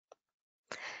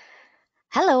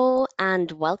Hello and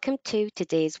welcome to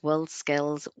today's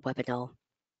WorldSkills webinar.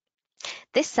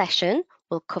 This session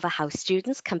will cover how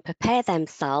students can prepare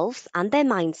themselves and their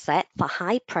mindset for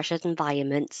high-pressured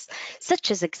environments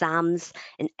such as exams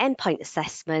and endpoint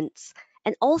assessments,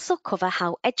 and also cover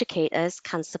how educators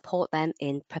can support them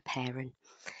in preparing.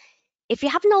 If you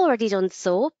haven't already done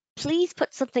so, please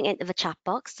put something into the chat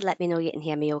box to let me know you can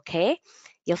hear me okay.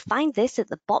 You'll find this at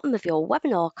the bottom of your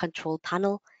webinar control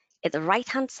panel at the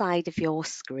right-hand side of your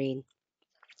screen.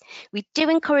 We do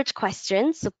encourage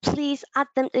questions, so please add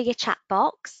them to your chat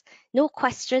box. No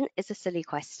question is a silly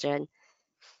question.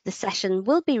 The session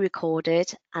will be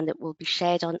recorded and it will be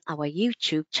shared on our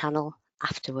YouTube channel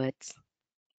afterwards.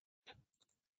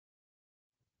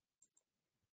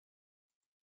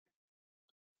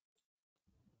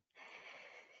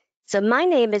 So my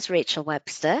name is Rachel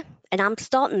Webster and I'm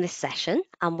starting this session.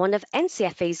 I'm one of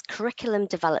NCFE's Curriculum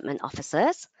Development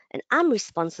Officers and I'm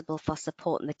responsible for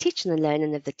supporting the teaching and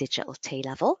learning of the digital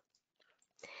T-level.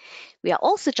 We are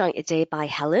also joined today by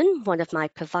Helen, one of my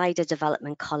provider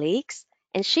development colleagues,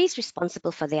 and she's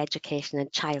responsible for the education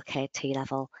and childcare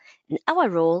T-level. And our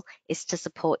role is to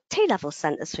support T-level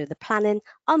centres through the planning,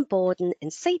 onboarding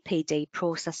and CPD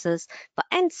processes for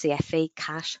NCFE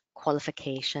cash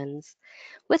qualifications,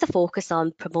 with a focus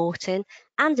on promoting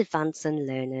and advancing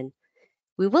learning.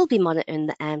 We will be monitoring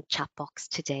the chat box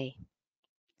today.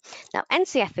 Now,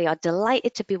 NCFE are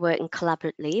delighted to be working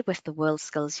collaboratively with the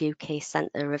WorldSkills UK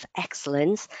Centre of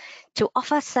Excellence to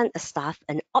offer centre staff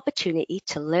an opportunity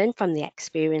to learn from the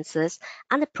experiences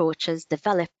and approaches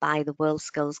developed by the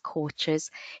WorldSkills coaches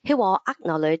who are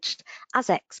acknowledged as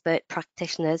expert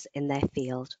practitioners in their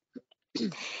field.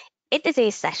 In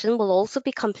today's session, we'll also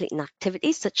be completing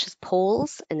activities such as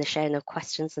polls and the sharing of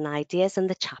questions and ideas in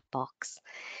the chat box.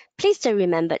 Please do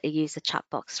remember to use the chat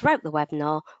box throughout the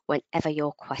webinar whenever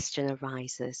your question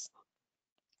arises.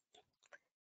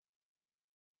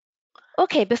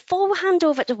 Okay, before we hand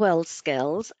over to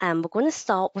WorldSkills, we're going to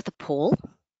start with a poll.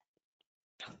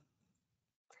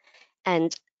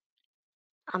 And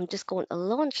I'm just going to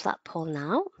launch that poll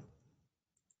now.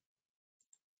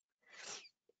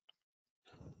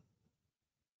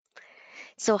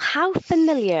 So how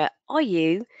familiar are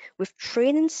you with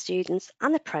training students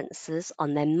and apprentices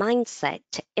on their mindset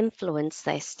to influence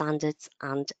their standards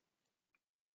and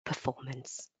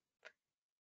performance?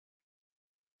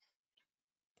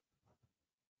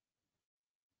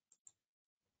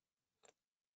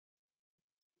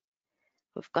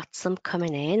 We've got some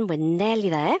coming in. We're nearly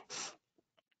there.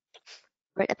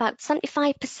 We're at about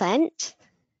 75%.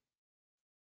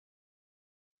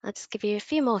 I'll just give you a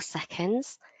few more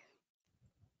seconds.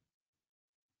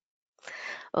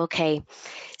 Okay,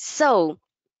 so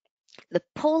the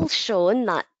poll's shown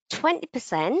that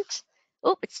 20%,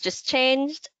 oh, it's just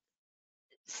changed.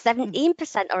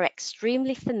 17% are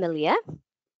extremely familiar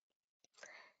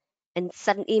and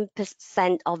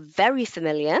 17% are very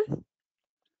familiar.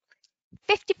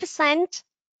 50%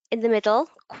 in the middle,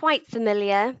 quite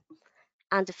familiar,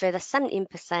 and a further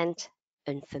 17%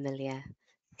 unfamiliar.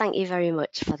 Thank you very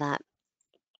much for that.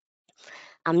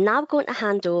 I'm now going to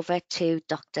hand over to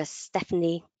Dr.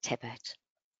 Stephanie Tibbert.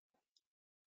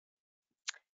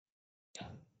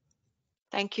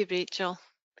 Thank you, Rachel.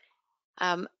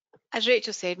 As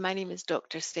Rachel said, my name is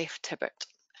Dr. Steph Tibbert.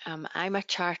 I'm a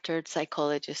chartered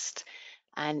psychologist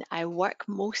and I work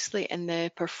mostly in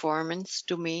the performance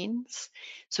domains.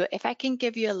 So if I can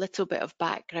give you a little bit of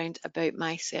background about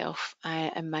myself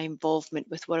and my involvement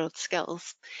with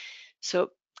WorldSkills. So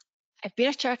I've been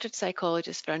a chartered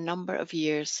psychologist for a number of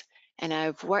years and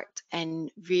I've worked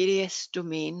in various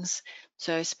domains.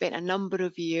 So I spent a number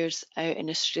of years out in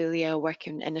Australia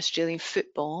working in Australian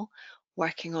football,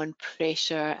 working on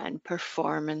pressure and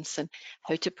performance and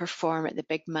how to perform at the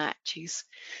big matches.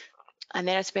 And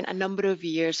then I spent a number of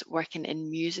years working in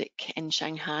music in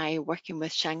Shanghai, working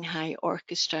with Shanghai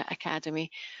Orchestra Academy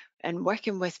and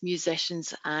working with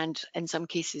musicians and in some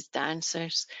cases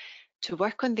dancers to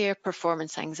work on their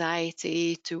performance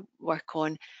anxiety, to work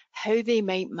on how they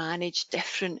might manage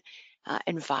different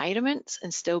environments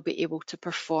and still be able to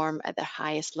perform at their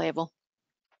highest level.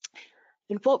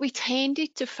 And what we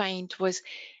tended to find was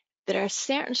there are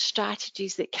certain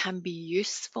strategies that can be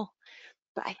useful,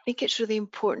 but I think it's really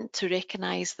important to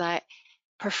recognize that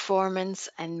performance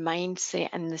and mindset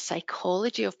and the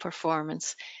psychology of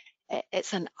performance,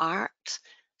 it's an art.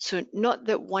 So not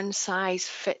that one size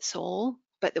fits all,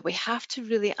 but that we have to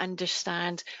really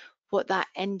understand what that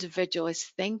individual is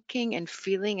thinking and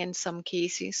feeling in some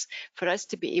cases for us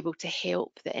to be able to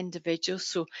help the individual.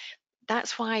 So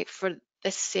that's why for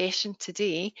this session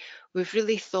today, we've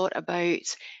really thought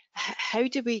about how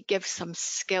do we give some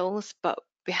skills, but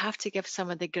we have to give some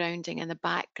of the grounding and the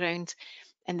background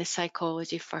and the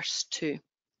psychology first too.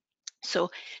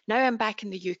 So now I'm back in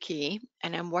the UK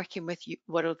and I'm working with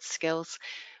WorldSkills,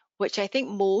 which I think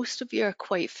most of you are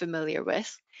quite familiar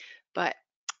with. But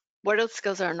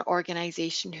WorldSkills are an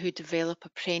organisation who develop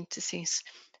apprentices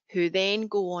who then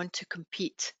go on to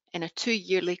compete in a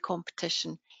 2-yearly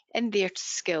competition in their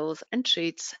skills and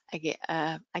trades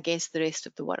against the rest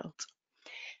of the world.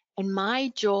 And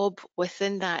my job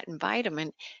within that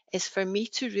environment is for me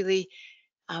to really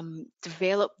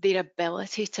develop their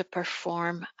ability to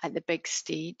perform at the big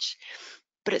stage.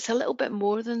 But it's a little bit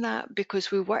more than that,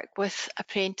 because we work with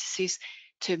apprentices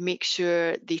to make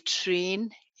sure they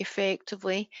train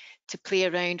effectively, to play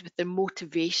around with their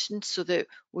motivation, so that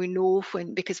we know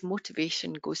when, because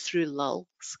motivation goes through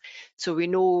lulls, so we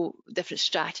know different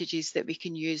strategies that we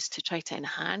can use to try to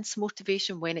enhance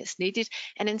motivation when it's needed,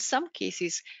 and in some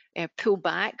cases pull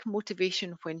back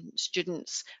motivation when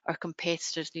students or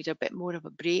competitors need a bit more of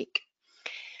a break.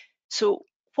 So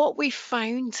what we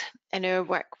found in our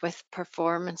work with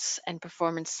performance and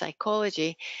performance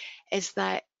psychology is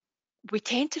that we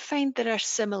tend to find there are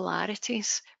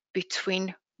similarities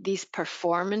between these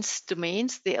performance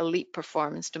domains, the elite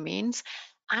performance domains,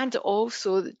 and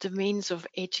also the domains of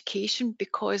education,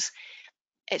 because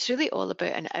it's really all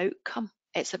about an outcome.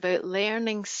 It's about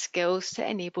learning skills to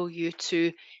enable you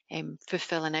to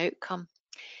fulfill an outcome.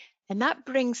 And that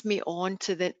brings me on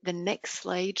to the next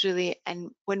slide, really.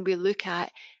 And when we look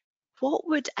at what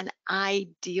would an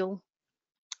ideal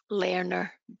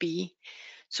learner be?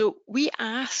 So we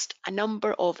asked a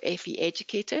number of FE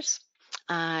educators,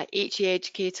 HE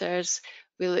educators,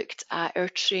 we looked at our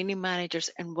training managers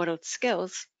in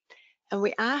WorldSkills, and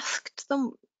we asked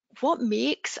them, what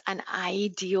makes an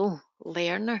ideal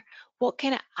learner? What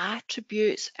kind of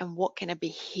attributes and what kind of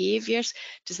behaviours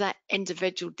does that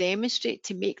individual demonstrate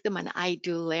to make them an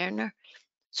ideal learner?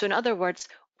 So in other words,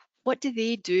 what do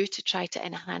they do to try to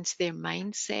enhance their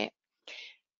mindset?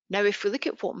 Now, if we look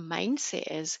at what mindset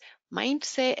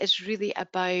is really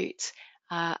about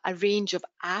a range of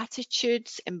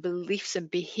attitudes and beliefs and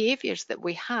behaviours that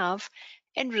we have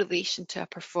in relation to a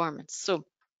performance. So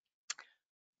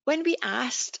when we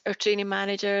asked our training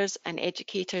managers and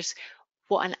educators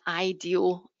what an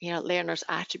ideal learner's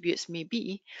attributes may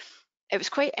be, it was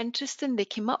quite interesting. They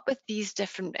came up with these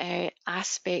different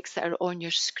aspects that are on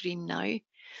your screen now.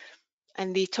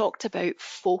 And they talked about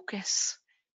focus.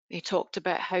 They talked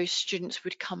about how students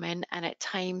would come in and at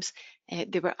times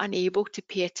they were unable to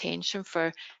pay attention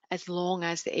for as long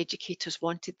as the educators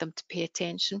wanted them to pay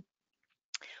attention.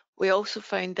 We also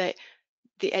found that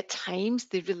at times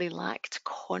they really lacked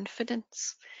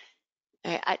confidence.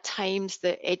 At times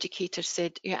the educators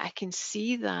said, I can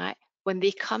see that when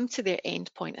they come to their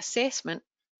endpoint assessment,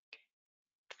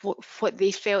 what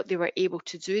they felt they were able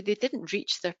to do, they didn't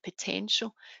reach their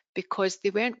potential because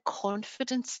they weren't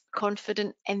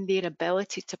confident in their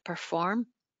ability to perform.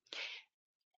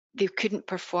 They couldn't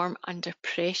perform under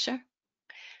pressure.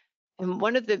 And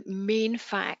one of the main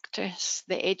factors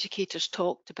that educators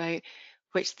talked about,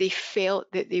 which they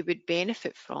felt that they would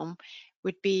benefit from,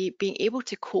 would be being able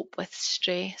to cope with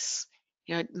stress,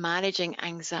 managing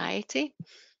anxiety,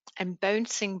 and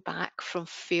bouncing back from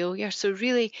failure. So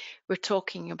really, we're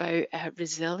talking about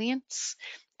resilience.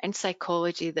 In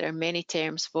psychology, there are many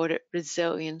terms for it: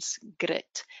 resilience,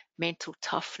 grit, mental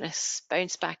toughness,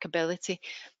 bounce back ability.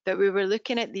 But we were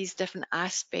looking at these different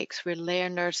aspects where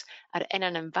learners are in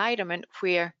an environment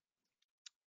where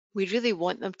we really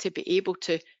want them to be able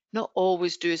to not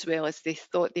always do as well as they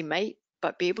thought they might,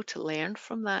 but be able to learn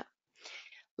from that.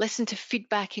 Listen to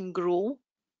feedback and grow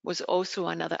was also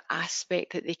another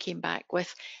aspect that they came back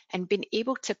with, and being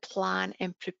able to plan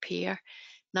and prepare.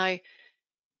 Now,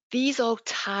 these all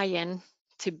tie in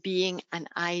to being an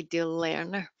ideal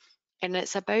learner, and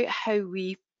it's about how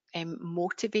we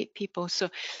motivate people. So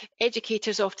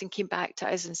educators often came back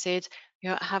to us and said,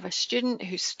 I have a student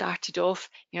who started off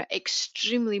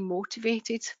extremely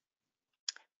motivated.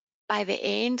 By the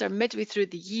end or midway through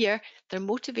the year, their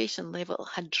motivation level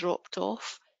had dropped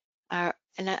off.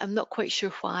 And I'm not quite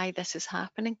sure why this is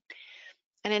happening.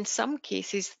 And in some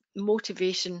cases,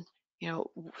 motivation,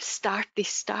 they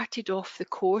started off the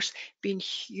course being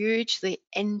hugely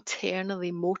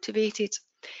internally motivated.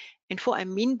 And what I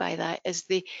mean by that is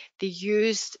they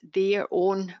used their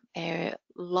own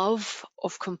love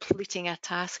of completing a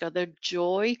task, or their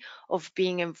joy of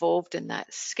being involved in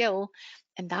that skill,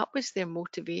 and that was their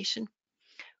motivation.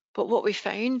 But what we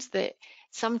found that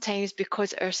sometimes,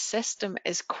 because our system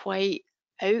is quite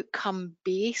outcome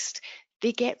based,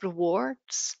 they get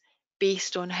rewards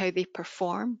based on how they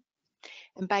perform.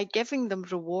 And by giving them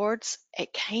rewards,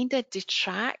 it kind of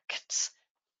detracts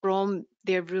from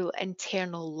their real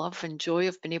internal love and joy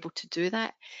of being able to do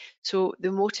that. So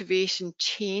the motivation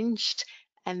changed,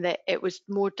 and that it was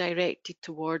more directed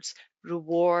towards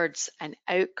rewards and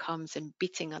outcomes and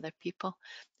beating other people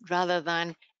rather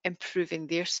than improving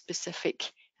their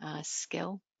specific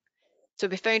skill. So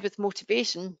we found with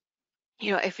motivation,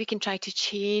 if we can try to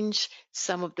change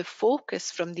some of the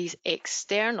focus from these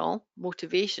external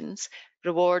motivations,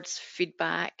 rewards,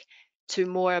 feedback, to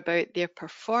more about their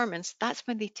performance, that's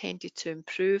when they tended to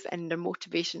improve and their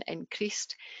motivation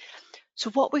increased. So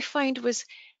what we found was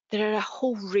there are a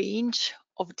whole range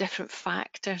of different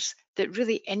factors that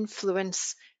really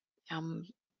influence a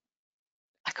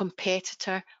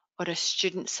competitor or a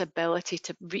student's ability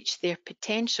to reach their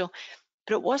potential.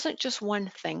 But it wasn't just one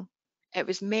thing. It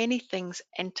was many things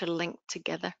interlinked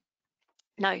together.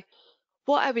 Now,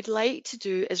 what I would like to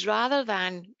do is, rather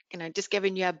than just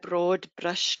giving you a broad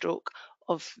brushstroke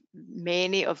of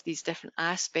many of these different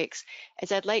aspects,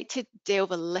 is I'd like to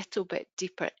delve a little bit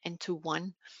deeper into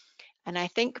one. And I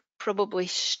think probably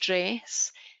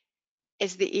stress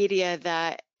is the area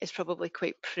that is probably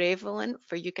quite prevalent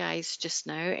for you guys just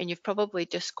now. And you've probably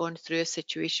just gone through a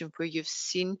situation where you've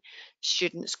seen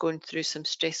students going through some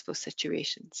stressful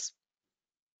situations.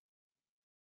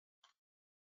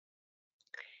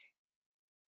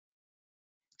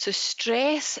 So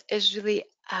stress is really,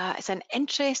 it's an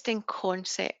interesting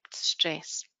concept,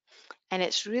 stress. And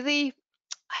it's really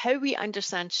how we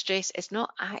understand stress is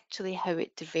not actually how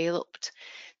it developed.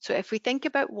 So if we think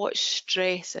about what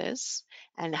stress is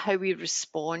and how we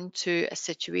respond to a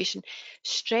situation,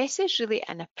 stress is really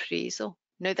an appraisal.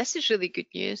 Now, this is really good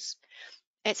news.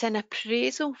 It's an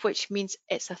appraisal, which means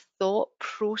it's a thought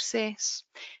process.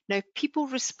 Now, people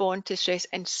respond to stress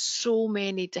in so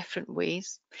many different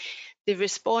ways. They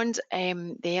respond,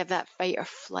 they have that fight or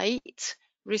flight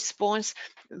response.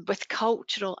 With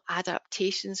cultural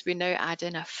adaptations, we now add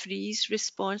in a freeze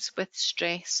response with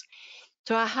stress.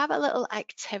 So I have a little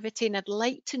activity, and I'd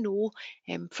like to know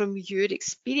from your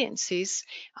experiences,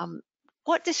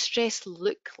 what does stress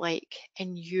look like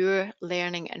in your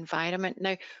learning environment?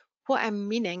 Now, what I'm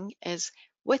meaning is,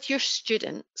 with your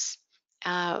students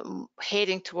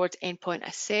heading towards endpoint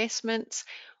assessments,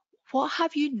 what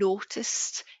have you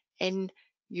noticed in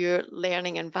your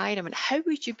learning environment? How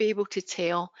would you be able to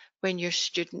tell when your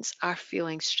students are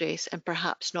feeling stress and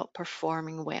perhaps not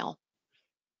performing well?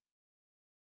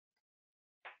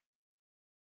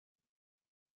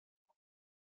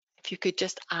 If you could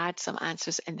just add some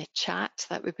answers in the chat,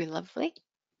 that would be lovely.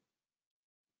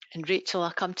 And Rachel,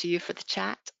 I'll come to you for the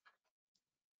chat.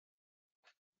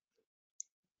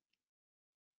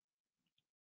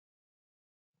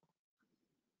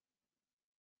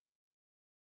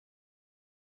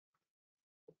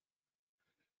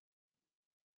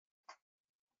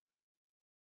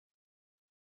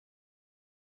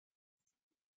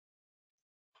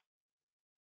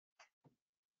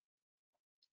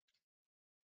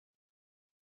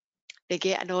 They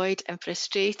get annoyed and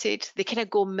frustrated. They kind of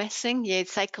go missing. Yeah,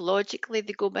 psychologically,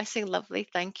 they go missing. Lovely,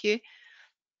 thank you.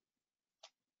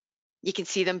 You can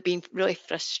see them being really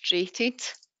frustrated.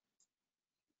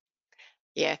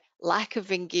 Yeah, lack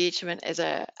of engagement is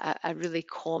a really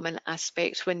common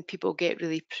aspect when people get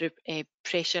really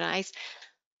pressurised.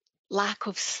 Lack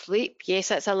of sleep, yes,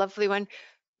 that's a lovely one.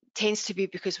 Tends to be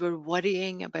because we're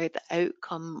worrying about the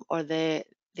outcome or the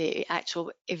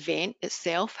actual event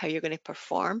itself, how you're going to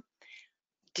perform.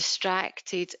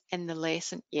 Distracted in the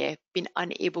lesson, yeah, being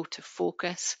unable to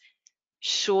focus,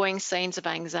 showing signs of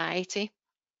anxiety.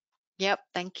 Yep,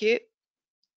 thank you.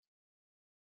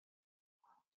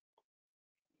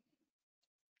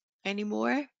 Any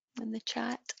more in the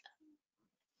chat?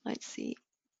 Let's see.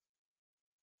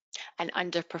 And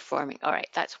underperforming. All right,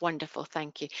 that's wonderful,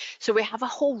 thank you. So we have a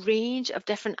whole range of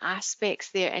different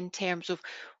aspects there in terms of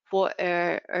what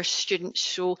our students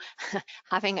show.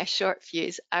 Having a short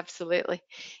fuse, absolutely.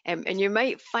 And you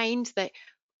might find that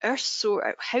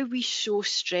how we show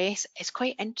stress is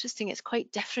quite interesting. It's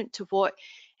quite different to what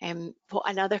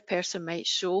another person might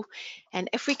show. And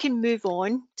if we can move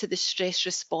on to the stress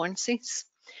responses.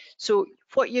 So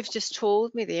what you've just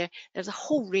told me there's a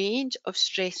whole range of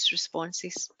stress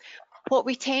responses. What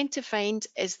we tend to find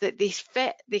is that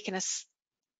they kind of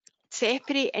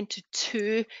separate into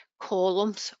two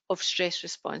columns of stress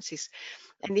responses.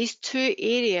 And these two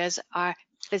areas are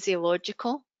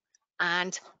physiological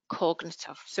and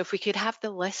cognitive. So if we could have the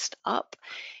list up.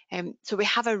 So we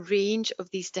have a range of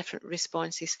these different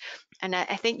responses, and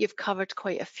I think you've covered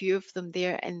quite a few of them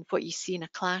there in what you see in a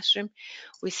classroom.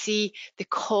 We see the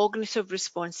cognitive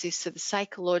responses, so the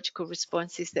psychological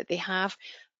responses that they have.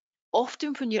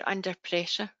 Often when you're under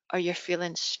pressure or you're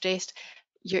feeling stressed,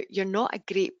 you're not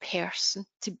a great person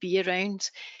to be around.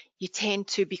 You tend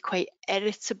to be quite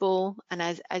irritable, and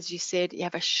as you said, you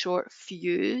have a short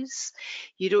fuse.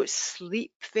 You don't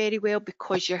sleep very well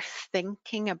because you're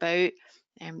thinking about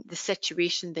the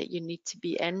situation that you need to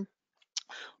be in.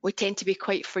 We tend to be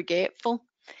quite forgetful.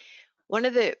 One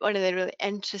of the really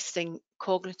interesting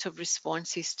cognitive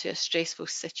responses to a stressful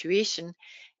situation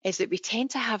is that we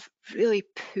tend to have really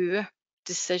poor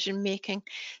decision making.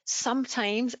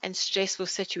 Sometimes in stressful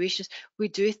situations, we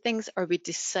do things or we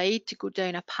decide to go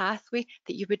down a pathway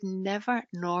that you would never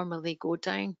normally go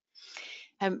down.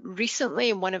 Recently,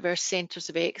 in one of our centres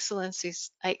of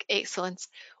excellence,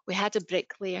 we had a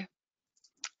bricklayer,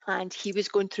 and he was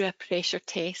going through a pressure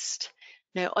test.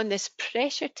 Now, on this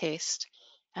pressure test,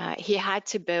 he had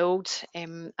to build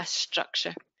a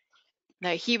structure.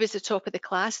 Now, he was the top of the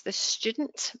class. The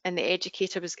student and the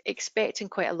educator was expecting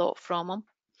quite a lot from him.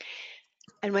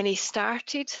 And when he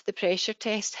started the pressure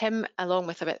test, him along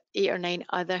with about 8 or 9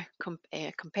 other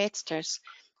competitors,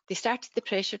 they started the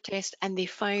pressure test and they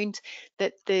found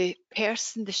that the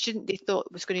student they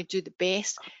thought was going to do the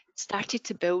best, started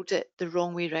to build it the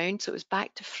wrong way round. So it was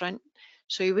back to front.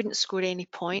 So he wouldn't score any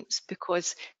points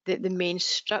because the main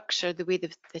structure, the way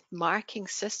the marking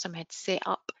system had set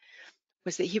up,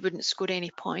 was that he wouldn't score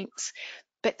any points.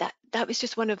 But that was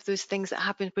just one of those things that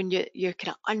happens when you're kind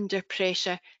of under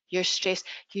pressure, you're stressed.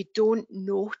 You don't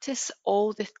notice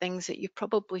all the things that you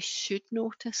probably should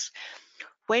notice.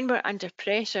 When we're under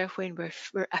pressure, when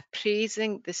we're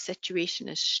appraising the situation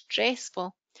as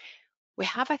stressful, we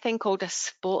have a thing called a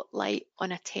spotlight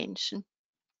on attention.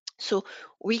 So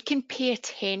we can pay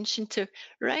attention to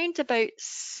round about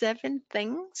 7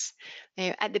 things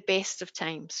at the best of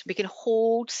times. We can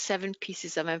hold 7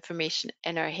 pieces of information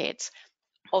in our heads.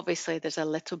 Obviously, there's a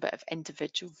little bit of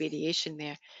individual variation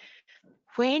there.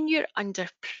 When you're under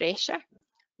pressure,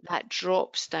 that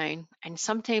drops down, and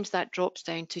sometimes that drops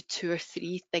down to 2 or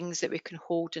 3 things that we can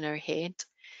hold in our head.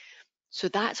 So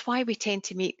that's why we tend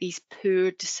to make these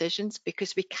poor decisions,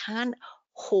 because we can't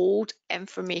hold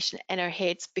information in our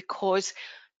heads, because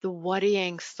the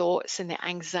worrying thoughts and the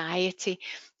anxiety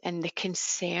and the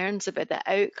concerns about the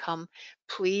outcome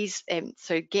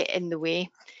get in the way.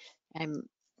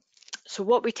 So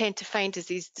what we tend to find is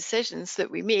these decisions that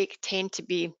we make tend to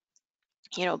be,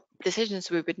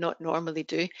 decisions we would not normally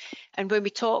do. And when we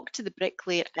talked to the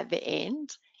bricklayer at the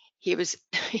end, he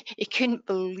couldn't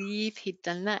believe he'd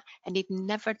done that, and he'd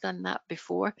never done that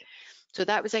before. So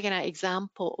that was again an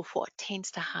example of what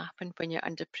tends to happen when you're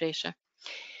under pressure.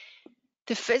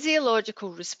 The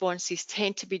physiological responses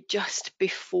tend to be just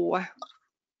before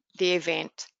the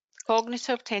event.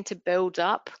 Cognitive tend to build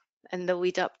up in the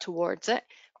lead up towards it,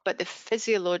 but the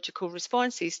physiological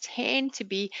responses tend to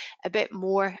be a bit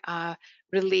more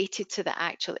related to the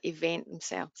actual event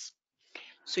themselves.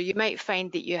 So you might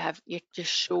find that you have your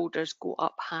shoulders go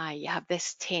up high, you have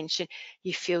this tension,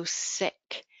 you feel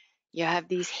sick, you have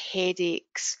these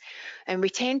headaches, and we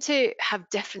tend to have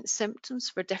different symptoms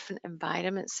for different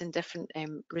environments and different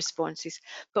responses.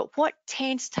 But what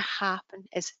tends to happen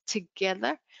is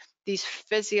together, these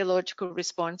physiological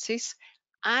responses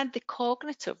and the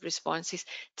cognitive responses,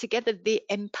 together they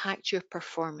impact your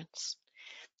performance.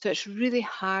 So it's really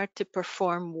hard to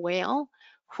perform well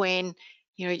when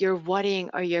you're worrying,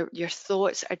 or your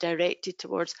thoughts are directed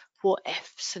towards what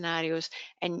if scenarios,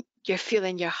 and you're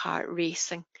feeling your heart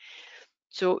racing.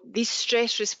 So these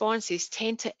stress responses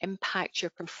tend to impact your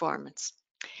performance.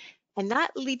 And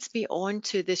that leads me on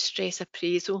to the stress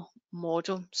appraisal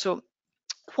model. So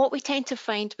what we tend to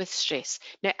find with stress,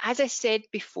 now, as I said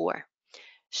before,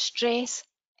 stress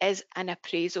is an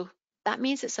appraisal. That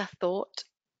means it's a thought,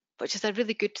 which is a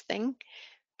really good thing,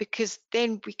 because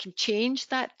then we can change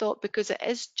that thought, because it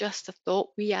is just a thought.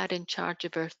 We are in charge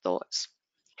of our thoughts.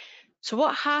 So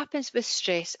what happens with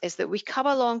stress is that we come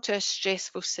along to a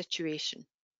stressful situation.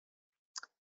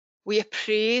 We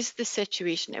appraise the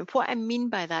situation. And what I mean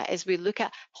by that is we look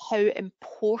at how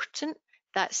important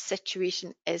that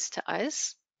situation is to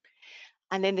us.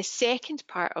 And then the second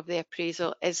part of the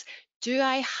appraisal is, do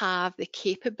I have the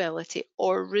capability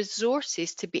or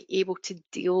resources to be able to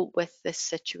deal with this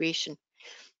situation?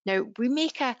 Now, we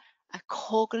make a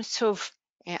cognitive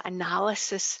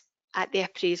analysis at the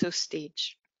appraisal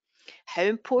stage. How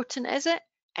important is it,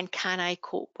 and can I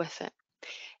cope with it?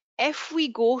 If we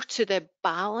go to the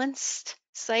balanced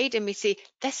side and we say,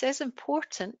 this is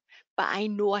important, but I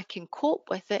know I can cope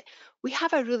with it, we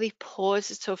have a really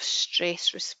positive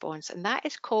stress response, and that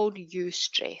is called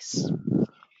eustress.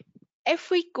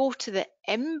 If we go to the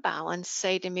imbalance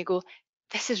side and we go,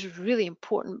 this is really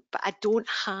important, but I don't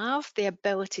have the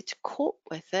ability to cope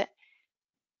with it,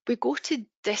 we go to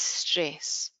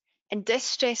distress. And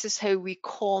distress is how we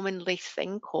commonly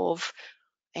think of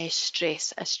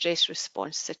stress, a stress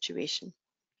response situation.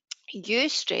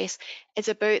 Eustress is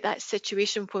about that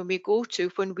situation when we go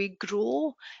to, when we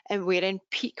grow and we're in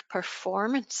peak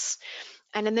performance.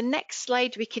 And in the next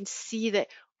slide, we can see that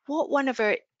what one of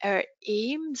our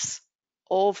aims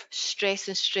of stress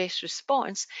and stress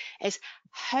response is,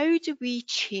 how do we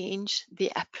change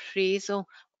the appraisal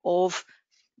of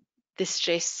the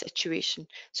stress situation?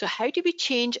 So how do we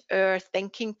change our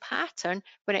thinking pattern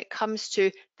when it comes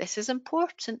to, this is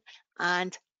important,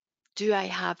 and do I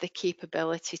have the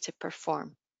capability to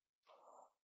perform?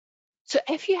 So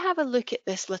if you have a look at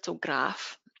this little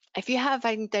graph, if you have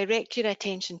direct your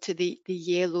attention to the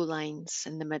yellow lines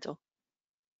in the middle,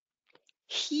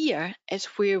 here is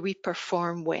where we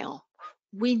perform well.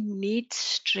 We need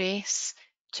stress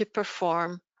to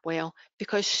perform well,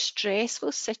 because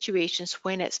stressful situations,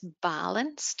 when it's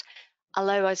balanced,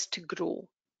 allow us to grow.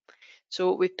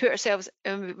 So we put ourselves,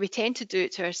 and we tend to do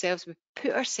it to ourselves, we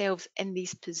put ourselves in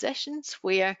these positions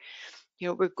where, you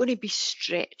know, we're going to be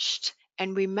stretched,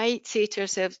 and we might say to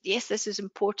ourselves, yes, this is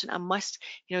important, I must,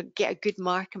 you know, get a good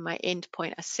mark in my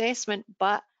endpoint assessment,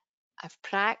 but I've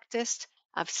practiced,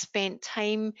 I've spent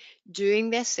time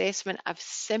doing the assessment, I've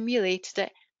simulated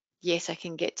it. Yes, I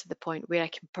can get to the point where I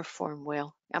can perform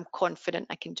well. I'm confident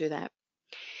I can do that.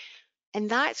 And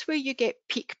that's where you get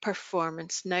peak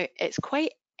performance. Now, it's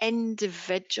quite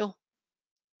individual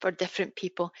for different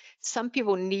people. Some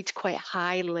people need quite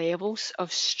high levels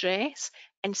of stress,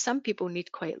 and some people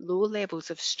need quite low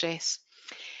levels of stress.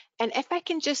 And if I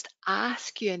can just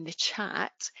ask you in the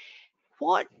chat,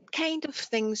 what kind of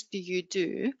things do you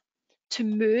do to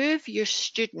move your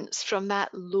students from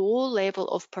that low level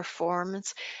of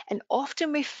performance? And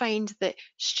often we find that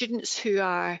students who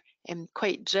are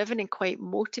quite driven and quite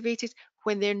motivated,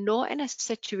 when they're not in a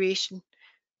situation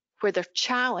where they're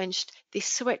challenged, they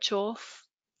switch off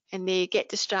and they get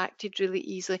distracted really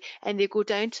easily, and they go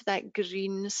down to that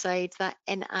green side, that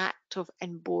inactive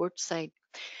and bored side.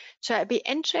 So I'd be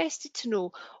interested to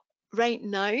know right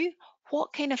now,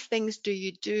 what kind of things do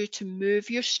you do to move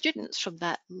your students from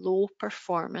that low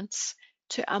performance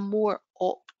to a more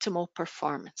optimal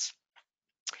performance?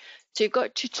 So you've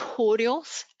got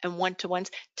tutorials and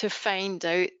one-to-ones to find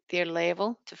out their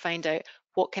level, to find out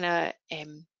what kind of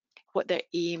what their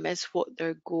aim is, what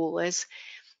their goal is.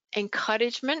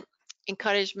 Encouragement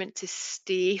to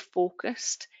stay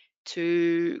focused,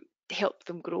 to help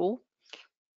them grow.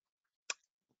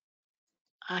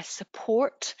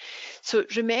 Support. So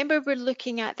remember, we're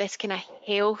looking at this kind of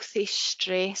healthy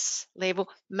stress level.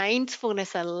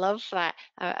 Mindfulness, I love that.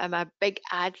 I'm a big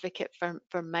advocate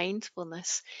for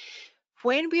mindfulness.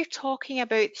 When we're talking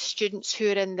about students who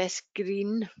are in this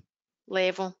green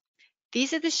level,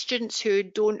 these are the students who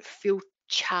don't feel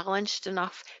challenged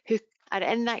enough, who are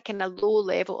in that kind of low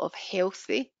level of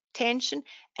healthy tension,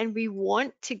 and we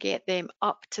want to get them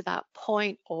up to that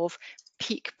point of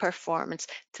peak performance,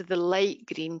 to the light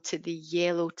green, to the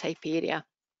yellow type area.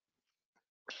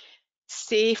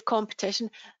 Safe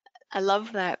competition. I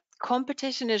love that.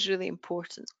 Competition is really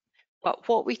important, but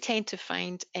what we tend to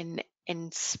find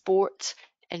in sport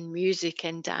and music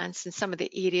and dance and some of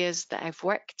the areas that I've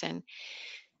worked in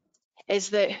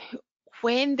is that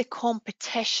when the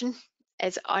competition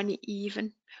is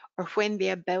uneven, or when the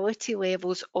ability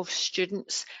levels of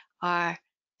students are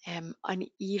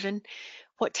uneven,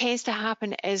 what tends to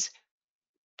happen is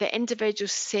the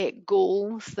individuals set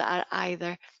goals that are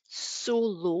either so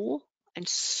low and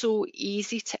so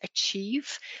easy to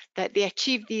achieve that they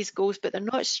achieve these goals, but they're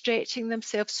not stretching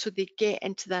themselves, so they get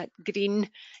into that green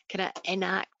kind of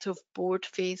inactive bored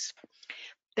phase.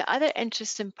 The other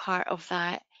interesting part of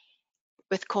that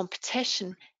with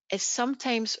competition is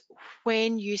sometimes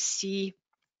when you see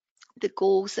the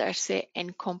goals that are set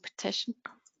in competition,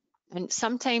 and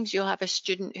sometimes you'll have a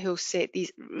student who'll set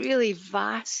these really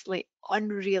vastly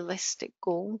unrealistic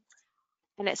goals,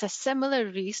 and it's a similar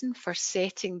reason for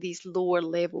setting these lower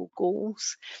level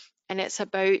goals. And it's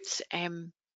about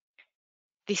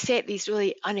they set these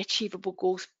really unachievable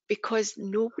goals because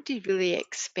nobody really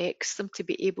expects them to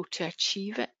be able to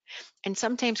achieve it. And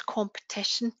sometimes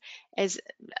competition is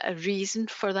a reason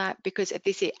for that, because if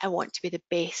they say, I want to be the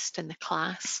best in the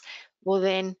class, well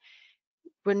then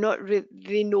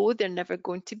they know they're never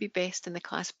going to be best in the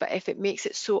class, but if it makes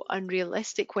it so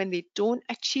unrealistic when they don't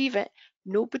achieve it,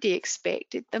 nobody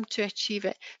expected them to achieve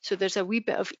it. So there's a wee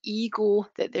bit of ego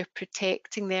that they're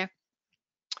protecting there.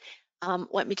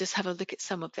 Let me just have a look at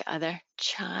some of the other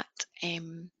chat.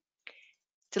 Bring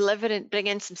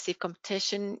in some safe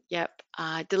competition. Yep.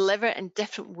 Deliver in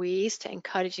different ways to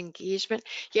encourage engagement.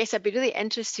 Yes, I'd be really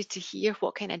interested to hear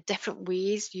what kind of different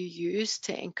ways you use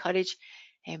to encourage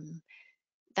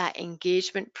that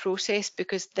engagement process,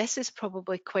 because this is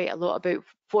probably quite a lot about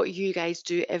what you guys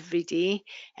do every day,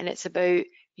 and it's about,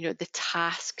 you know, the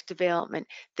task development,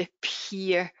 the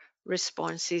peer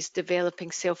responses,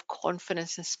 developing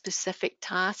self-confidence in specific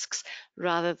tasks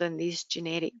rather than these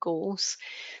generic goals.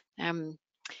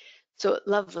 So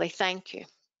lovely, thank you.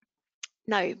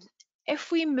 Now, if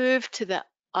we move to the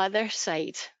other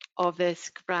side of this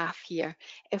graph here,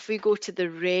 if we go to the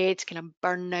red kind of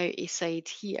burnout-y side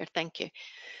here, thank you.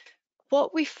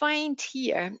 What we find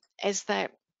here is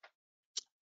that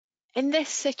in this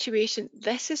situation,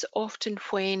 this is often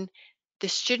when the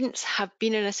students have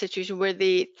been in a situation where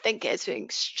they think it's an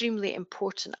extremely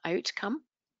important outcome,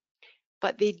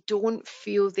 but they don't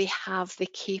feel they have the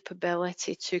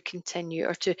capability to continue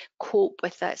or to cope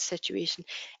with that situation.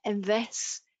 And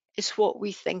this is what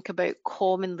we think about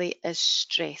commonly as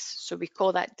stress. So we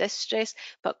call that distress,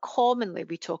 but commonly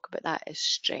we talk about that as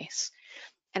stress.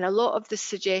 And a lot of the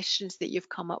suggestions that you've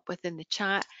come up with in the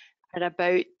chat are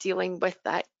about dealing with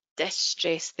that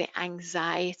distress, the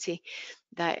anxiety,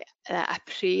 that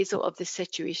appraisal of the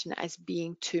situation as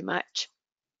being too much.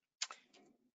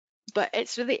 But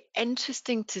it's really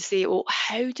interesting to say, well,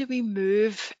 how do we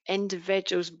move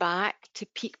individuals back to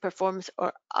peak performance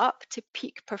or up to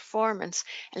peak performance,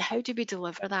 and how do we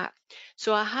deliver that?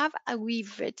 So I have a wee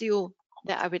video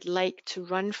that I would like to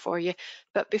run for you,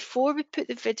 but before we put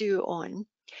the video on,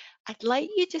 I'd like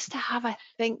you just to have a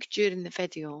think during the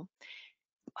video.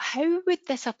 How would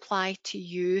this apply to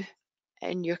you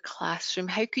in your classroom?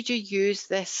 How could you use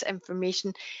this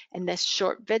information in this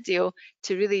short video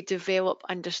to really develop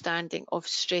understanding of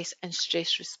stress and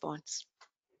stress response?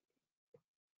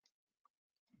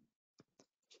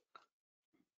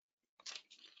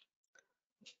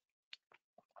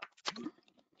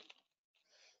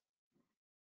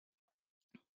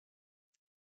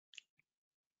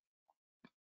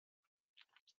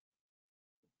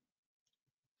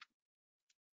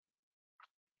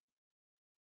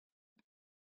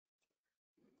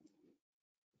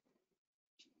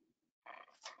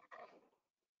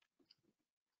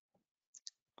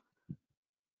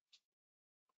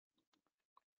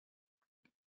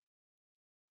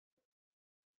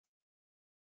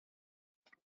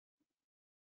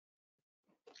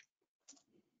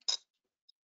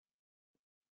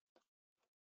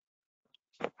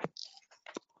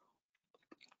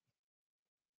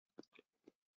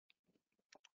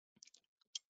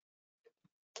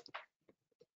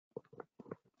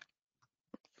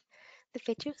 The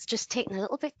video's just taking a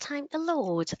little bit of time to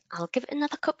load. I'll give it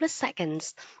another couple of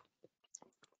seconds.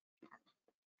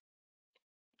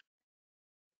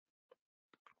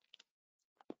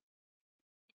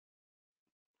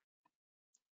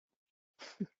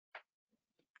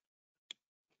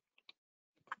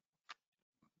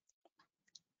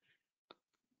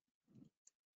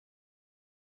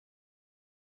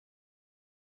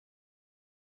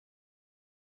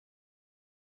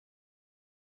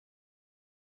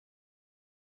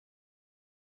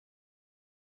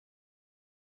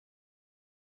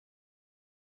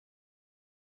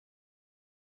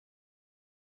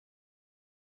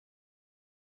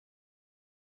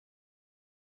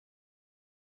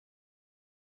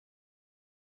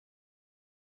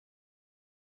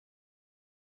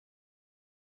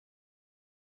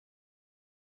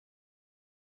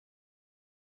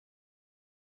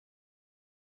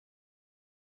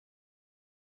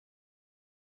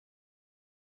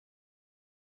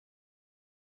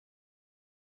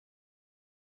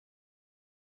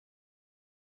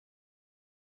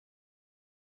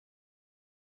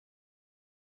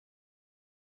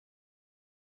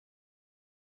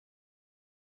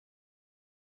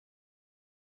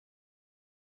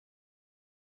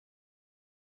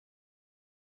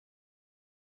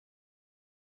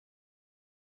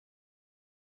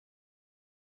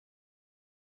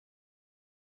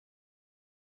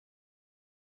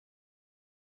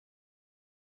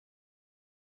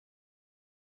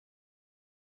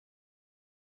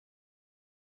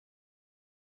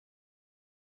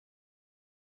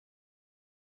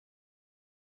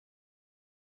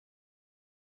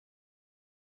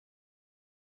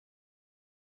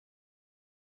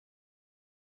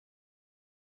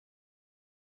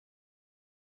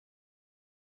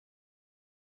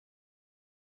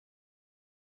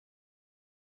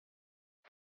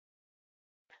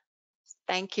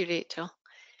 Thank you, Rachel.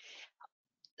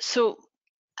 So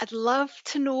I'd love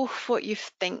to know what you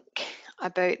think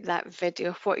about that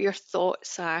video, what your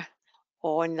thoughts are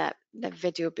on that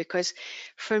video, because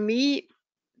for me,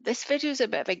 this video is a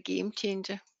bit of a game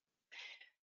changer.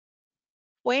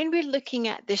 When we're looking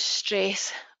at the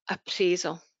stress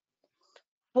appraisal,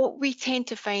 what we tend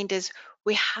to find is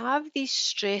we have these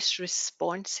stress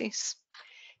responses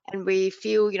and we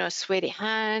feel, sweaty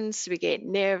hands, we get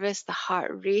nervous, the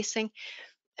heart racing,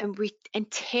 and we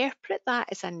interpret that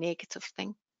as a negative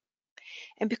thing.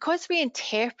 And because we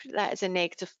interpret that as a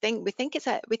negative thing, we think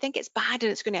it's bad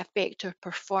and it's going to affect our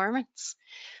performance.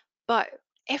 But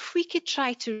if we could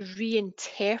try to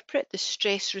reinterpret the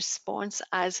stress response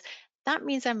as, that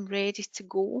means I'm ready to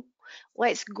go.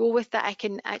 Let's go with that. I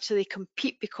can actually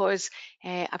compete because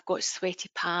I've got sweaty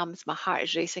palms, my heart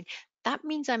is racing. That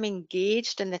means I'm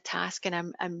engaged in the task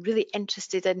and I'm really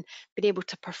interested in being able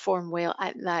to perform well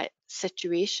at that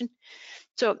situation.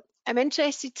 So I'm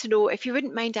interested to know if you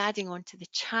wouldn't mind adding on to the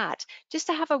chat, just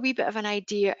to have a wee bit of an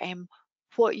idea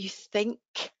what you think.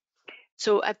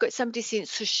 So I've got somebody saying,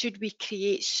 so should we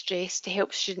create stress to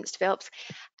help students develop?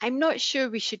 I'm not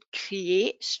sure we should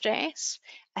create stress.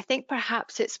 I think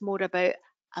perhaps it's more about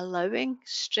allowing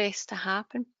stress to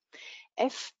happen.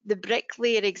 If the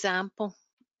bricklayer example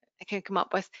I can come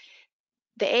up with,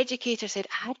 the educator said,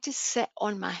 I had to sit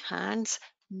on my hands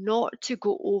not to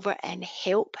go over and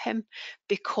help him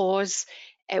because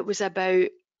it was about,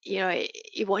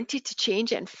 he wanted to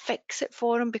change it and fix it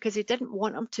for him because he didn't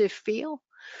want him to fail.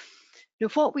 Now,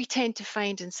 what we tend to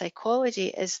find in psychology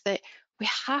is that we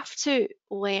have to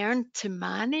learn to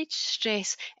manage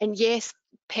stress. And yes,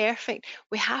 perfect.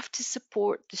 We have to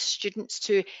support the students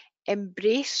to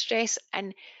embrace stress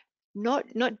and not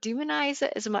demonize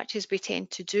it as much as we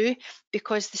tend to do,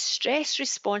 because the stress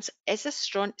response is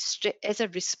a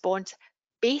response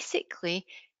basically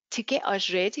to get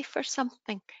us ready for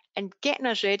something, and getting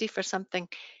us ready for something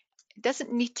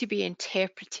doesn't need to be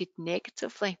interpreted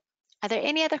negatively. Are there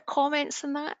any other comments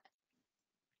on that?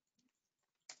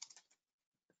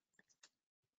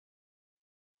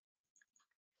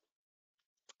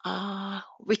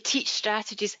 We teach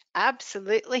strategies,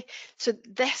 absolutely. So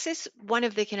this is one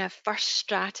of the kind of first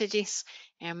strategies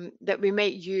that we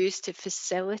might use to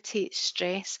facilitate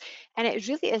stress. And it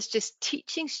really is just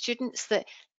teaching students that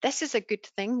this is a good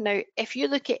thing. Now, if you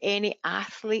look at any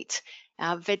athlete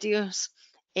videos,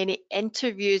 any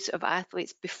interviews of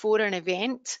athletes before an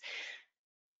event,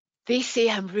 they say,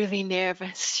 I'm really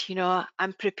nervous,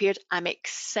 I'm prepared, I'm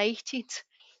excited.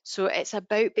 So it's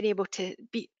about being able to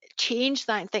change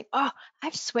that and think, oh, I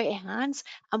have sweaty hands,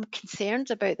 I'm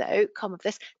concerned about the outcome of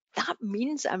this. That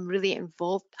means I'm really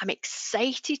involved, I'm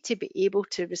excited to be able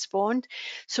to respond.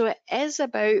 So it is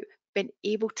about being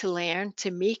able to learn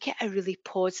to make it a really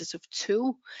positive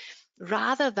tool,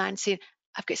 rather than saying,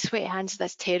 I've got sweaty hands,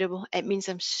 that's terrible, it means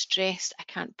I'm stressed, I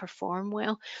can't perform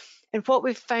well. And what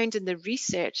we've found in the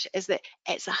research is that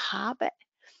it's a habit.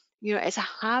 It's a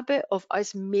habit of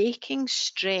us making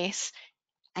stress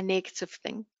a negative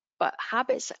thing. But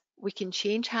habits, we can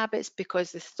change habits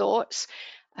because the thoughts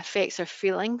affects our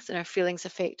feelings and our feelings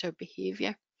affect our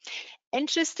behavior.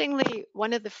 Interestingly,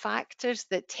 one of the factors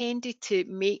that tended to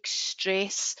make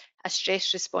a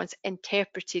stress response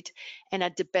interpreted in a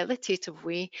debilitative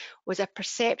way was a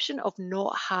perception of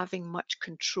not having much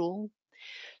control.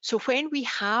 So when we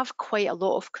have quite a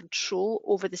lot of control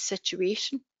over the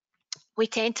situation, we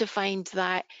tend to find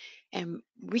that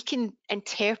we can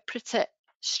interpret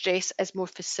stress as more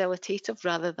facilitative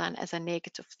rather than as a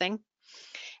negative thing.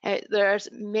 There's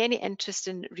many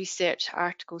interesting research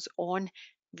articles on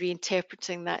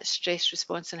reinterpreting that stress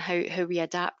response and how we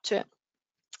adapt to it.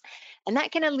 And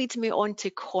that kind of leads me on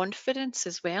to confidence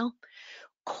as well.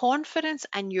 Confidence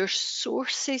and your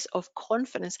sources of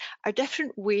confidence are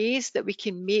different ways that we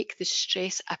can make the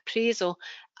stress appraisal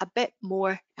a bit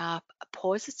more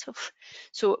positive.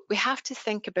 So we have to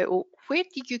think about, where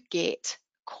do you get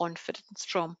confidence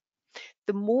from?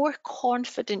 The more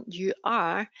confident you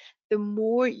are, the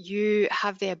more you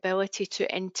have the ability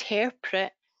to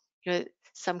interpret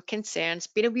some concerns,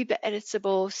 being a wee bit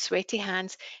irritable, sweaty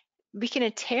hands. We can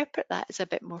interpret that as a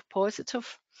bit more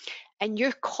positive. And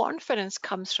your confidence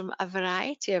comes from a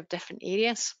variety of different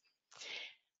areas.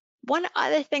 One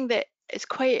other thing that is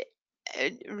quite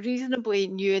reasonably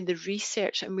new in the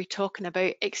research, and we're talking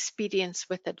about experience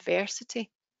with adversity.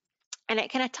 And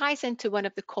it kind of ties into one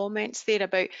of the comments there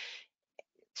about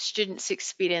students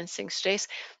experiencing stress.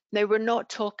 Now, we're not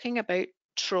talking about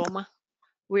trauma.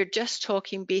 We're just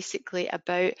talking basically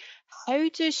about, how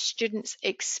do students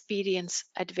experience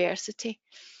adversity?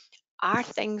 are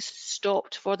things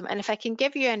stopped for them? And if I can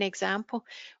give you an example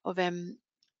of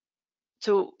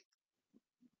so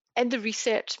in the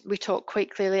research, we talk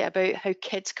quite clearly about how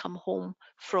kids come home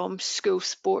from school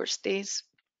sports days.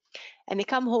 And they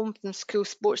come home from school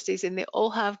sports days and they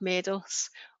all have medals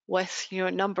with, you know,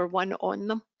 number 1 on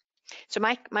them. So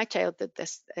my child did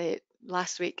this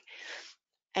last week.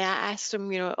 And I asked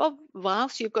him, you know, oh, wow,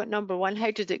 so you've got number 1.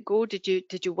 How did it go? Did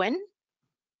you win?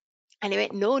 And he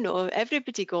went, no,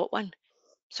 everybody got one.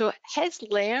 So his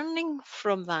learning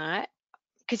from that,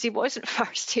 because he wasn't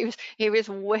first, he was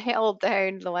well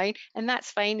down the line, and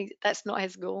that's fine. That's not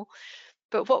his goal.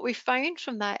 But what we found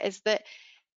from that is that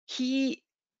he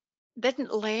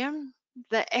didn't learn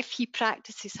that if he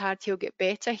practices hard, he'll get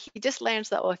better. He just learns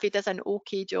that, oh, if he does an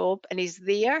okay job and he's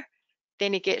there,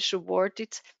 then he gets rewarded.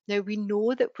 Now we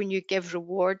know that when you give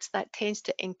rewards, that tends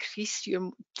to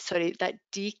that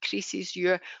decreases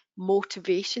your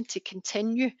motivation to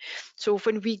continue. So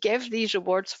when we give these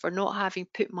rewards for not having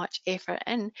put much effort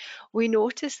in, we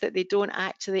notice that they don't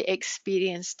actually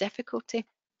experience difficulty.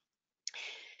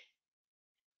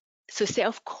 So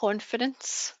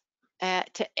self-confidence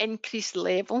to increase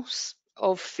levels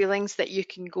of feelings that you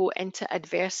can go into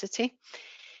adversity.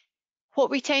 What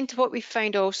we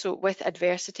find also with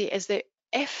adversity is that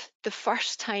if the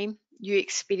first time you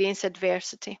experience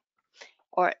adversity,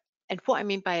 and what I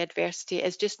mean by adversity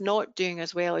is just not doing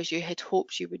as well as you had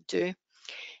hoped you would do.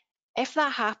 If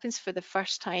that happens for the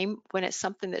first time when it's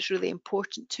something that's really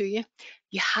important to you,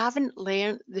 you haven't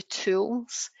learned the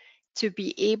tools to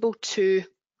be able to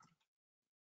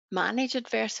manage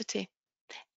adversity.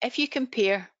 If you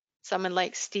compare someone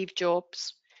like Steve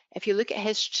Jobs, if you look at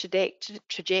his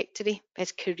trajectory,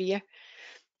 his career,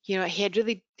 you know,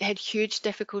 he had huge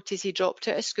difficulties. He dropped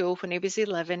out of school when he was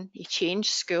 11. He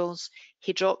changed schools.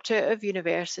 He dropped out of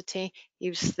university. He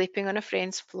was sleeping on a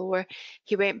friend's floor.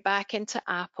 He went back into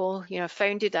Apple, you know,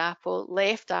 founded Apple,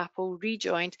 left Apple,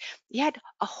 rejoined. He had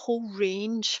a whole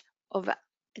range of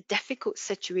difficult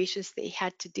situations that he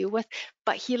had to deal with,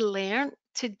 but he learned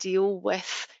to deal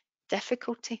with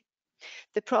difficulty.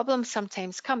 The problem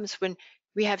sometimes comes when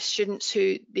we have students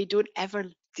who they don't ever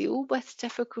deal with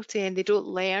difficulty and they don't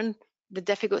learn the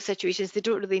difficult situations. They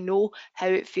don't really know how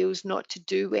it feels not to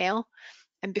do well.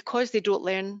 And because they don't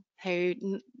learn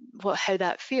how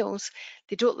that feels,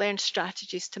 they don't learn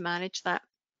strategies to manage that.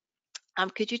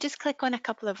 Could you just click on a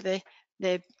couple of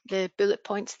the bullet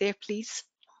points there, please?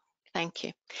 Thank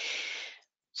you.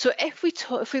 So if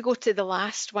we go to the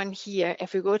last one here,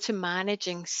 if we go to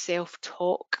managing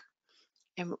self-talk,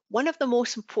 one of the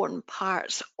most important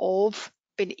parts of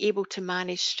being able to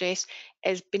manage stress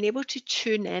is being able to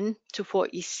tune in to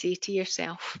what you say to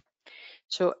yourself.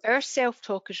 So our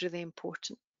self-talk is really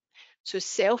important. So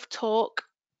self-talk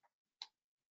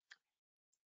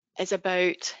is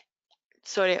about,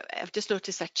 sorry, I've just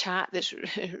noticed a chat that's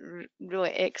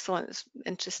really excellent, it's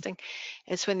interesting.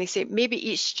 It's when they say maybe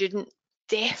each student,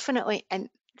 definitely, and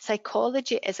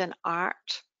psychology is an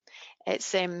art.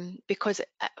 It's because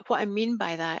what I mean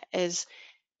by that is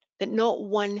that not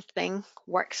one thing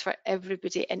works for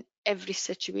everybody in every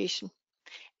situation.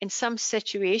 In some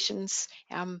situations,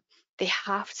 they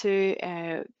have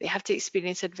to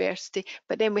experience adversity,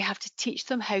 but then we have to teach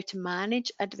them how to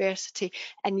manage adversity.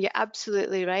 And you're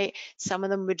absolutely right. Some of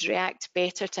them would react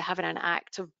better to having an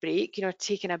active break, you know,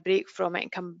 taking a break from it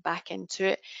and coming back into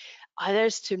it.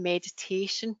 Others to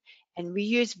meditation. And we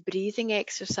use breathing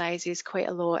exercises quite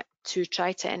a lot to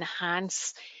try to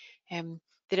enhance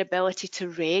their ability to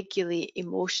regulate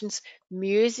emotions.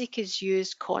 Music is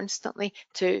used constantly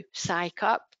to psych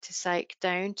up, to psych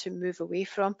down, to move away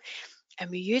from.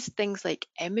 And we use things like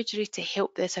imagery to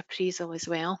help this appraisal as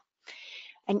well.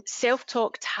 And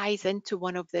self-talk ties into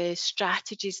one of the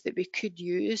strategies that we could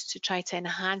use to try to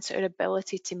enhance our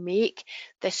ability to make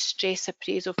this stress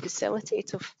appraisal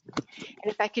facilitative.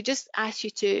 And if I could just ask you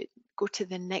to go to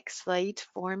the next slide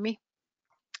for me.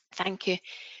 Thank you.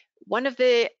 One of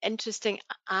the interesting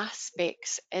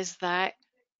aspects is that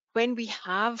when we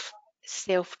have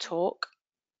self-talk,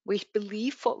 we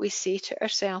believe what we say to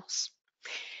ourselves.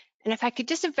 And if I could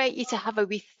just invite you to have a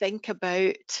wee think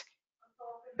about,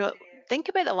 think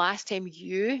about the last time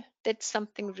you did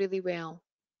something really well.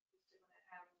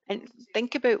 And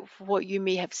think about what you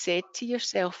may have said to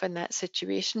yourself in that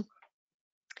situation.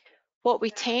 What we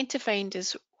tend to find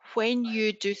is when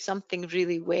you do something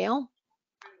really well,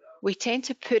 we tend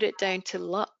to put it down to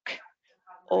luck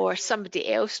or somebody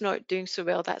else not doing so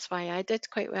well. That's why I did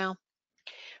quite well.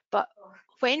 But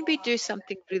when we do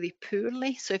something really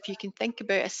poorly, so if you can think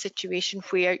about a situation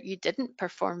where you didn't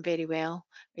perform very well,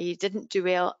 or you didn't do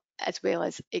well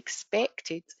as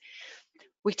expected,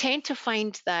 we tend to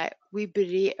find that we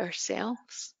berate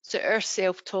ourselves. So our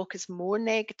self-talk is more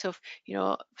negative, you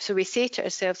know, so we say to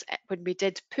ourselves when we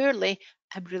did poorly,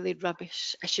 I'm really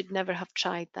rubbish. I should never have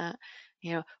tried that.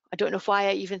 You know, I don't know why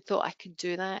I even thought I could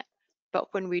do that.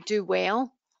 But when we do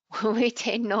well, we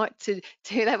tend not to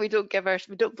do that. We don't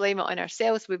blame it on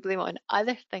ourselves, we blame it on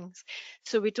other things.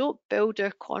 So we don't build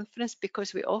our confidence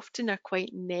because we often are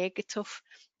quite negative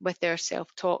with our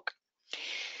self-talk.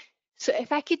 So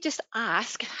if I could just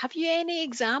ask, have you any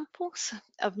examples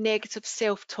of negative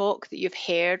self-talk that you've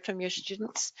heard from your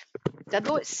students?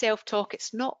 Although it's self-talk,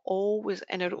 it's not always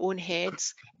in our own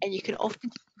heads, and you can often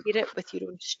hear it with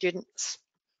your own students.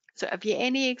 So have you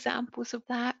any examples of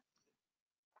that?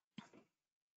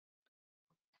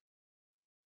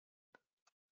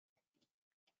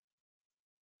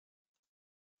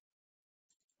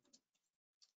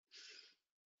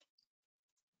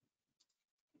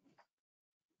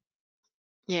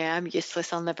 Yeah, I'm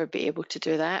useless, I'll never be able to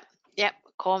do that. Yep,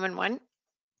 common one.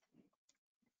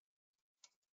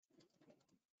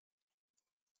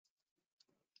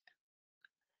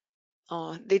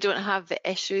 Oh, they don't have the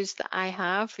issues that I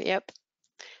have. Yep.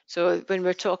 So when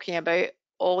we're talking about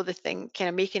all the thing, kind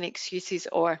of making excuses,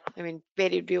 or I mean,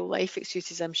 very real life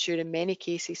excuses, I'm sure in many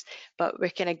cases, but we're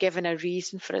kind of given a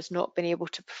reason for us not being able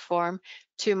to perform.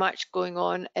 Too much going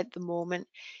on at the moment.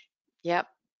 Yep.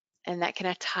 And that kind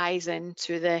of ties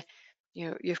into the, you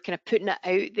know, you're kind of putting it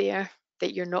out there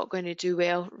that you're not going to do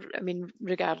well. I mean,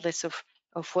 regardless of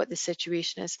what the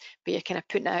situation is, but you're kind of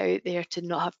putting it out there to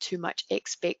not have too much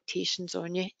expectations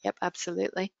on you. Yep,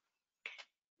 absolutely.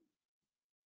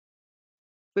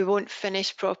 We won't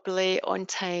finish properly on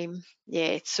time.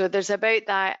 Yeah, so there's about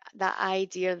that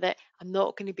idea that I'm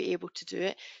not going to be able to do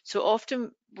it. So often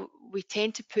we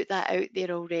tend to put that out there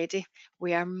already.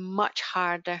 We are much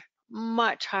harder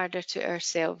to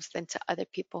ourselves than to other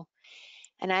people.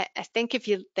 And I think if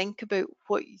you think about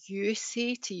what you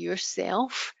say to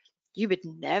yourself, you would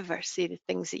never say the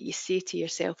things that you say to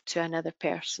yourself to another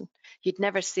person. You'd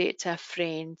never say it to a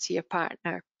friend, to your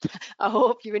partner. I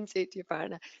hope you wouldn't say it to your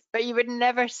partner, but you would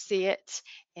never say it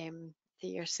to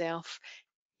yourself.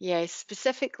 Yeah,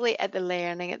 specifically at the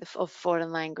learning of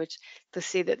foreign language, they'll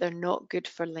say that they're not good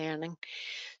for learning.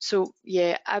 So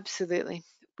yeah, absolutely.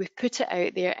 We put it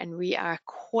out there and we are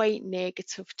quite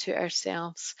negative to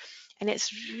ourselves. And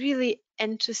it's really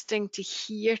interesting to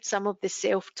hear some of the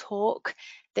self-talk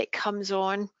that comes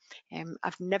on.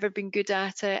 I've never been good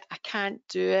at it. I can't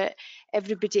do it.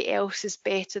 Everybody else is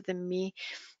better than me.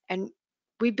 And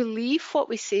we believe what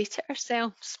we say to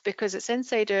ourselves because it's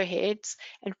inside our heads.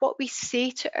 And what we say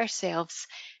to ourselves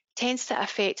tends to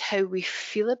affect how we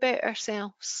feel about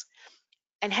ourselves.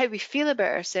 And how we feel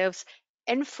about ourselves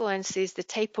influences the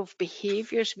type of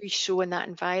behaviours we show in that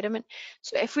environment.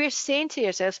 So if we're saying to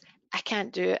ourselves, I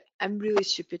can't do it, I'm really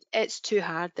stupid, it's too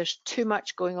hard, there's too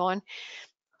much going on,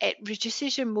 it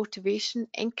reduces your motivation,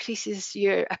 increases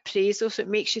your appraisal, so it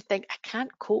makes you think, I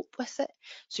can't cope with it.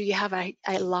 So you have a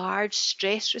large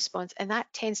stress response, and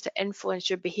that tends to influence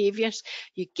your behaviours.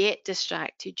 You get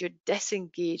distracted, you're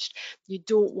disengaged, you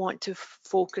don't want to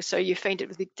focus, or you find it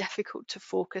really difficult to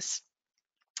focus.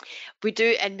 We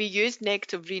do, and we use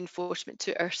negative reinforcement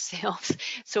to ourselves.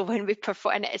 So when we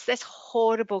perform, and it's this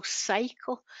horrible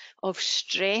cycle of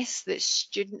stress that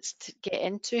students get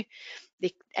into.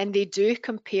 They do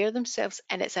compare themselves,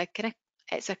 and it's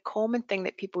a common thing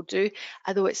that people do,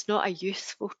 although it's not a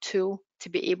useful tool to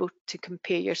be able to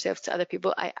compare yourselves to other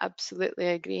people. I absolutely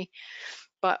agree,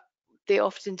 but they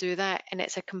often do that, and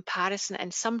it's a comparison,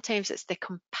 and sometimes it's the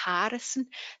comparison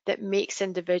that makes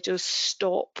individuals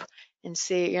stop and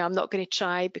say, I'm not going to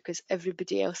try because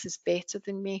everybody else is better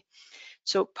than me.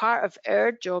 So part of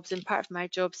our jobs, and part of my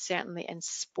job certainly in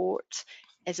sport,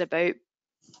 is about,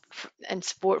 in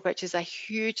sport, which is a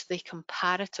hugely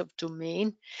comparative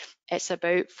domain, it's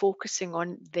about focusing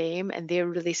on them and their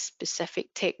really specific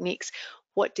techniques.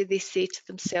 What do they say to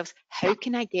themselves? How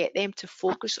can I get them to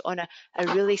focus on a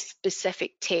really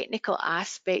specific technical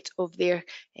aspect of their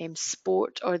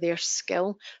sport or their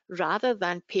skill, rather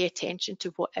than pay attention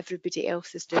to what everybody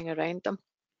else is doing around them?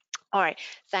 All right,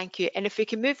 thank you. And if we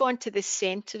can move on to the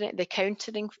centering, the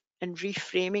countering and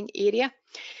reframing area.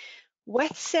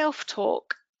 With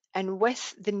self-talk and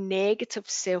with the negative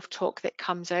self-talk that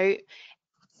comes out,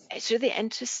 it's really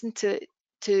interesting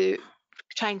to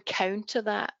try and counter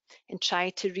that and try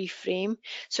to reframe.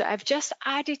 So I've just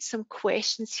added some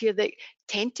questions here that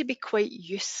tend to be quite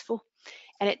useful,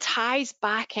 and it ties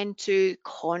back into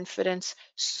confidence,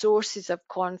 sources of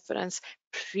confidence,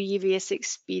 previous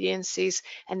experiences,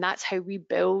 and that's how we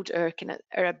build our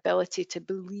ability to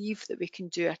believe that we can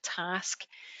do a task.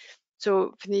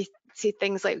 So say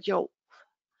things like,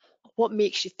 what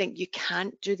makes you think you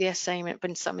can't do the assignment?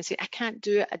 When someone says, I can't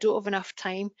do it, I don't have enough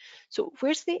time. So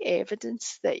where's the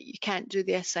evidence that you can't do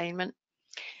the assignment?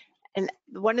 And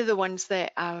one of the ones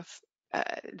that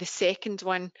the second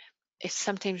one is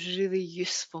sometimes really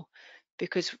useful,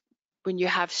 because when you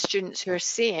have students who are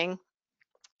saying,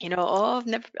 oh,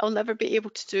 I'll never be able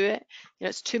to do it,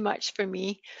 it's too much for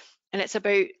me. And it's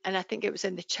about, and I think it was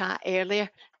in the chat earlier,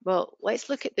 well, let's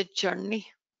look at the journey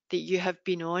that you have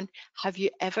been on. Have you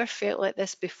ever felt like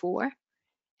this before?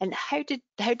 And how did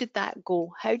that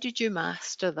go? How did you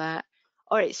master that?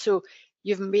 All right, so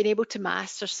you've been able to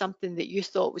master something that you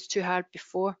thought was too hard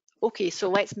before. Okay, so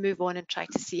let's move on and try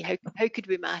to see how could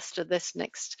we master this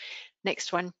next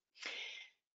one.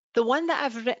 The one that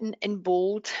I've written in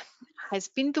bold has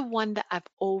been the one that I've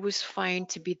always found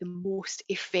to be the most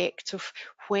effective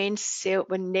when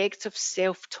negative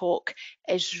self-talk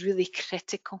is really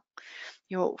critical.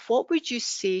 What would you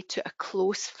say to a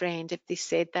close friend if they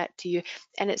said that to you?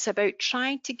 And it's about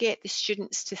trying to get the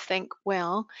students to think,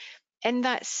 well, in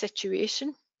that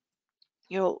situation,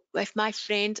 if my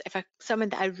friend, someone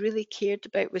that I really cared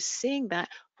about was saying that,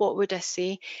 what would I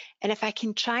say? And if I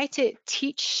can try to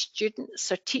teach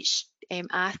students or teach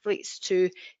athletes to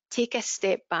take a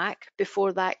step back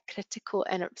before that critical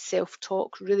inner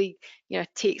self-talk really,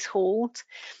 takes hold,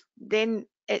 then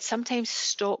it sometimes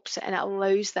stops and it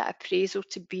allows that appraisal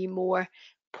to be more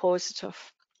positive.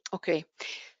 Okay,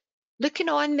 looking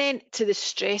on then to the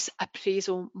stress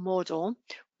appraisal model.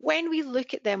 When we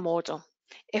look at their model,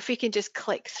 if we can just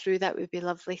click through, that would be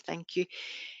lovely, thank you.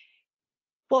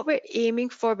 What we're aiming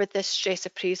for with this stress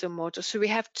appraisal model, so we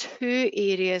have two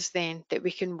areas then that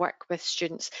we can work with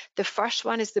students. The first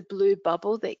one is the blue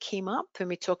bubble that came up when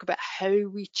we talk about how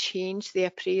we change the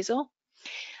appraisal.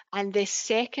 And the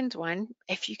second one,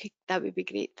 if you could, that would be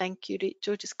great. Thank you,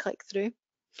 Rachel. Just click through.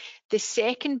 The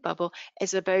second bubble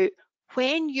is about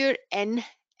when you're in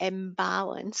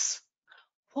imbalance,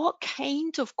 what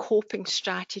kind of coping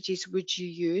strategies would you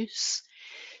use?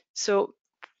 So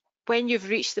when you've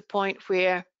reached the point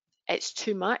where it's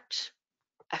too much,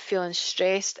 I'm feeling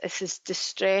stressed, this is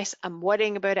distress, I'm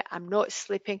worrying about it, I'm not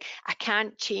sleeping, I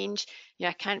can't change,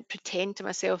 I can't pretend to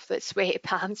myself that sweaty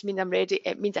palms mean I'm ready,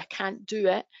 it means I can't do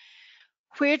it.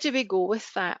 Where do we go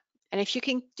with that? And if you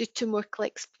can do 2 more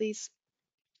clicks, please.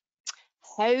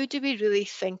 How do we really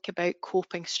think about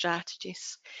coping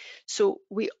strategies? So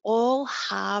we all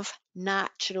have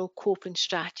natural coping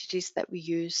strategies that we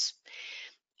use,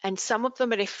 and some of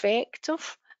them are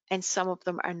effective and some of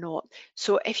them are not.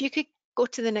 So if you could go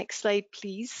to the next slide,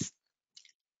 please.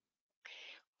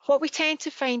 What we tend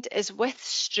to find is with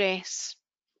stress,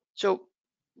 so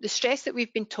the stress that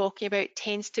we've been talking about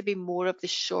tends to be more of the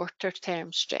shorter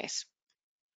term stress.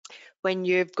 When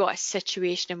you've got a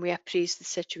situation and we appraise the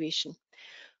situation.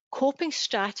 Coping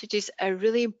strategies are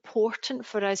really important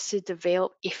for us to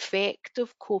develop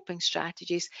effective coping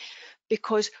strategies,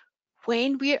 because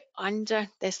when we're under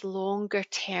this longer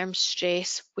term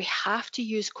stress, we have to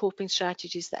use coping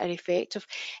strategies that are effective.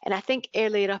 And I think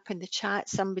earlier up in the chat,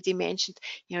 somebody mentioned,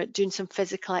 doing some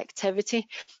physical activity,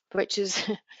 which is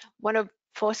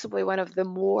possibly one of the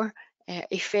more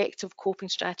effective coping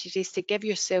strategies to give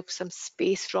yourself some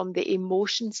space from the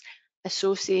emotions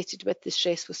associated with the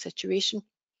stressful situation.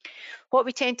 What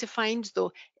we tend to find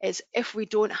though is if we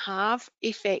don't have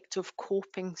effective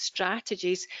coping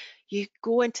strategies, you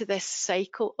go into this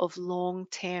cycle of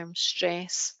long-term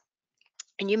stress.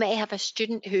 And you may have a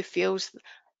student who feels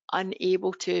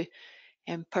unable to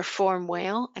perform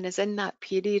well and is in that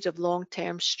period of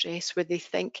long-term stress where they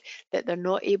think that they're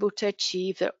not able to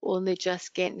achieve, they're only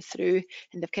just getting through,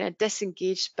 and they've kind of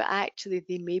disengaged, but actually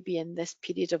they may be in this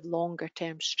period of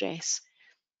longer-term stress.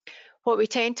 What we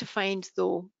tend to find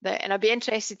though, and I'd be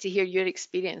interested to hear your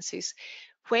experiences,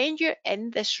 when you're in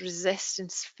this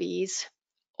resistance phase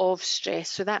of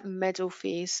stress, so that middle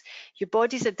phase, your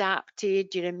body's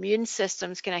adapted, your immune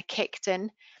system's kind of kicked in.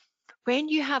 When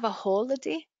you have a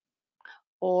holiday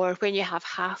or when you have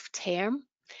half term,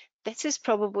 this is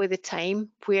probably the time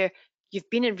where you've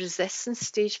been in resistance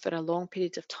stage for a long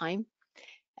period of time.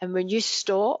 And when you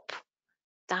stop,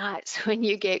 that's when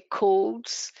you get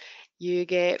colds, you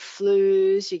get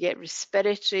flus, you get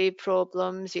respiratory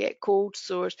problems, you get cold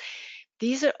sores.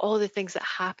 These are all the things that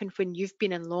happen when you've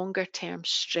been in longer term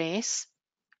stress.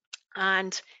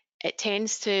 And it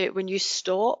tends to, when you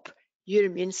stop, your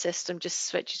immune system just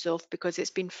switches off because it's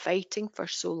been fighting for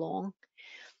so long.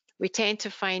 We tend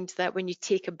to find that when you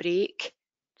take a break,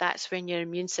 that's when your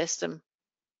immune system,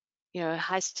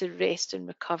 has to rest and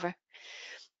recover.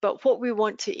 But what we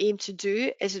want to aim to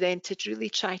do is then to really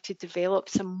try to develop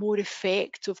some more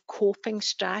effective coping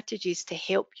strategies to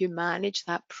help you manage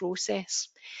that process.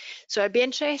 So I'd be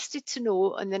interested to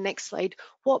know on the next slide,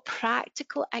 what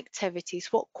practical activities,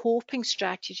 what coping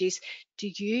strategies do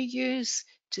you use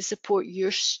to support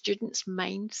your students'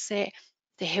 mindset,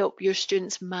 to help your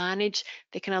students manage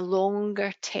the kind of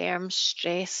longer term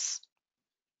stress?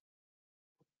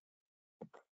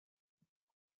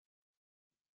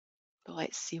 But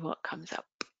let's see what comes up.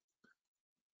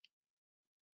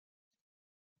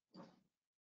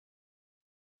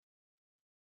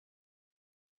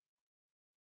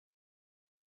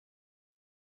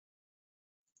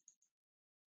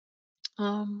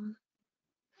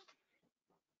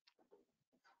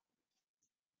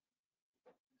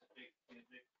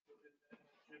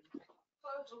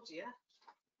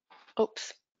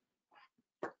 Oops.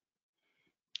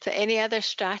 So any other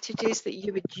strategies that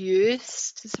you would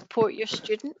use to support your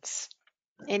students?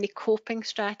 Any coping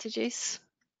strategies?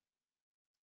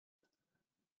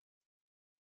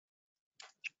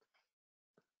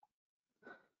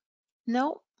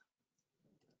 No?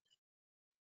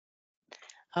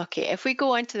 Okay, if we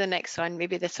go on to the next one,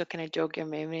 maybe this will kind of jog your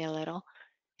memory a little.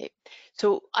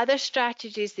 So other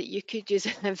strategies that you could use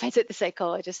and visit the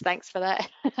psychologist, thanks for that.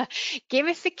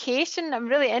 Gamification, I'm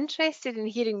really interested in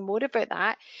hearing more about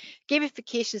that.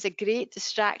 Gamification is a great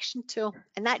distraction tool,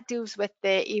 and that deals with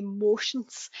the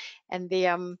emotions and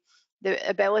the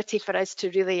ability for us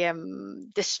to really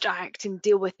distract and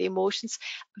deal with the emotions.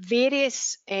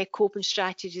 Various coping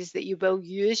strategies that you will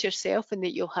use yourself and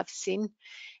that you'll have seen.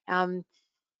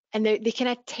 And they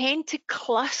kind of tend to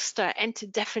cluster into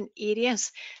different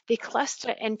areas. They cluster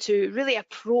into really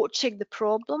approaching the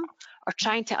problem or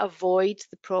trying to avoid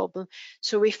the problem.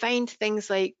 So we find things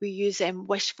like we use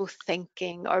wishful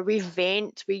thinking, or we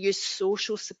vent, we use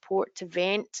social support to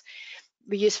vent.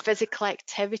 We use physical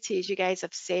activity, as you guys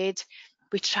have said.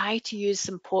 We try to use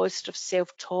some positive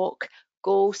self-talk,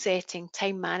 goal setting,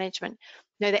 time management.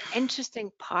 Now, the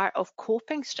interesting part of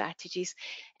coping strategies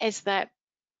is that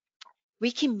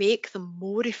we can make them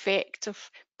more effective,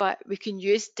 but we can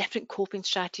use different coping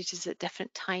strategies at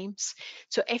different times.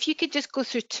 So if you could just go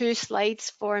through 2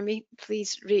 slides for me,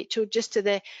 please, Rachel, just to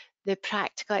the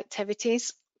practical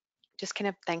activities. Just kind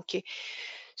of, thank you.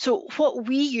 So what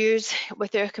we use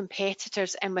with our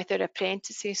competitors and with our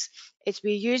apprentices is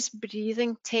we use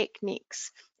breathing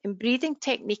techniques. And breathing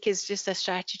technique is just a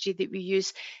strategy that we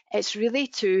use. It's really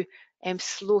to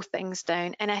slow things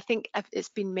down. And I think it's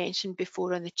been mentioned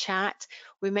before on the chat,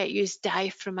 we might use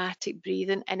diaphragmatic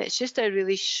breathing, and it's just a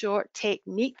really short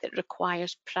technique that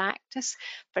requires practice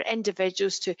for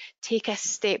individuals to take a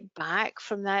step back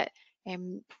from that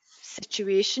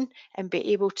situation and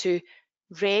be able to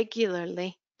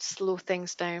regularly slow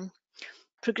things down.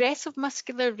 Progressive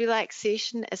muscular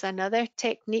relaxation is another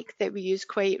technique that we use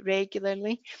quite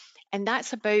regularly, and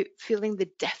that's about feeling the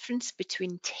difference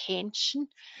between tension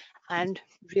and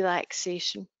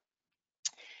relaxation.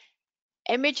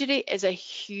 Imagery is a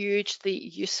hugely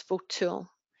useful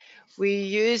tool. We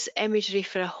use imagery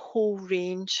for a whole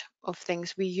range of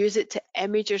things. We use it to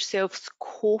image ourselves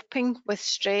coping with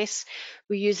stress.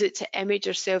 We use it to image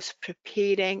ourselves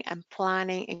preparing and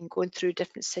planning and going through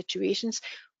different situations.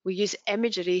 We use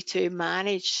imagery to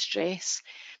manage stress.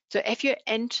 So if you're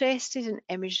interested in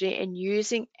imagery and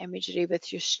using imagery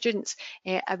with your students,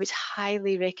 I would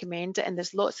highly recommend it. And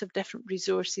there's lots of different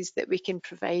resources that we can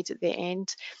provide at the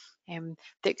end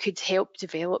that could help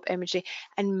develop imagery.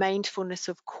 And mindfulness,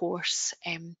 of course.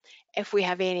 If we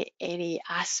have any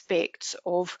aspects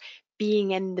of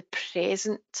being in the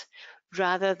present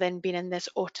rather than being in this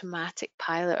automatic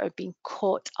pilot or being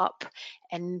caught up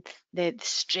in the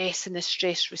stress and the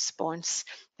stress response,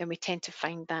 then we tend to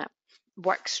find that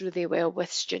works really well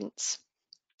with students.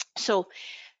 So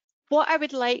what I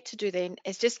would like to do then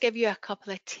is just give you a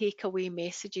couple of takeaway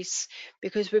messages,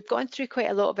 because we've gone through quite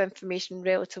a lot of information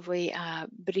relatively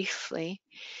briefly.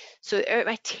 So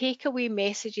my takeaway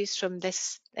messages from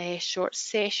this short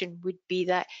session would be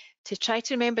that to try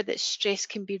to remember that stress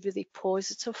can be really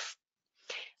positive.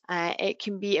 It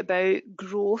can be about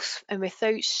growth, and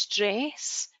without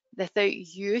stress, without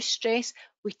stress,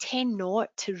 we tend not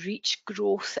to reach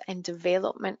growth and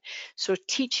development. So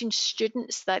teaching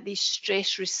students that these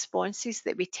stress responses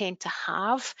that we tend to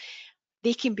have,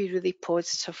 they can be really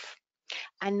positive.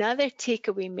 Another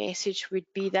takeaway message would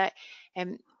be that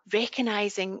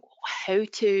recognizing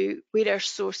where our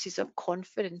sources of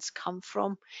confidence come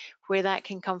from, where that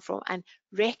can come from, and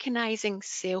recognizing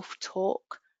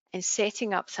self-talk and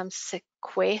setting up some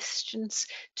questions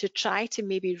to try to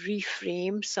maybe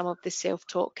reframe some of the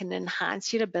self-talk and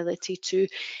enhance your ability to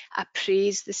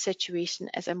appraise the situation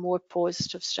as a more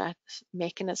positive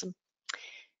mechanism.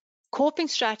 Coping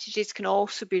strategies can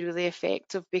also be really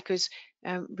effective because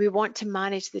we want to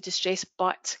manage the distress,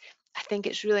 but I think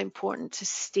it's really important to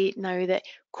state now that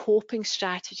coping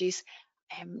strategies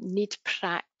need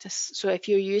practice. So if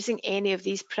you're using any of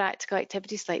these practical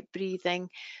activities like breathing,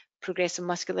 progressive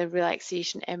muscular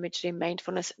relaxation, imagery,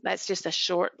 mindfulness, that's just a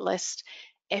short list.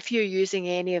 If you're using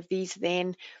any of these,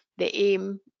 then the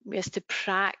aim is to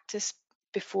practice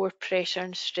before pressure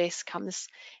and stress comes,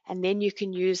 and then you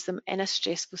can use them in a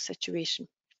stressful situation.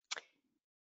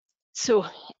 So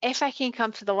if I can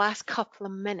come to the last couple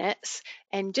of minutes,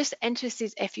 and just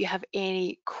interested if you have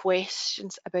any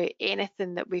questions about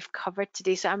anything that we've covered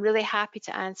today. So I'm really happy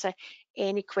to answer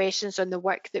any questions on the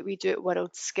work that we do at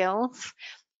WorldSkills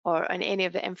or on any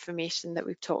of the information that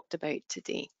we've talked about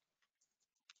today.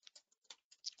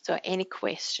 So any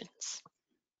questions?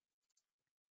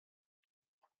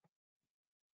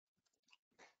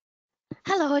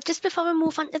 Hello, just before we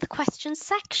move on to the questions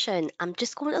section, I'm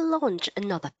just going to launch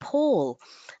another poll.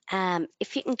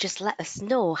 If you can just let us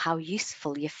know how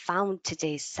useful you found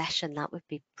today's session, that would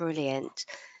be brilliant.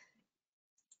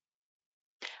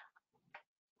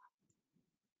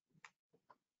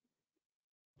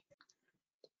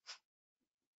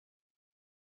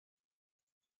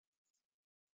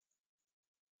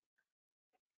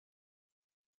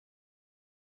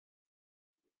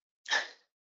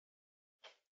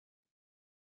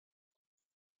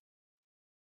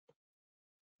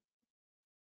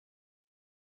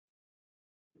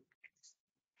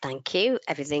 Thank you.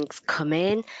 Everything's come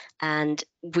in, and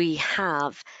we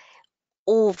have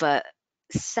over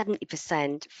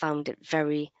 70% found it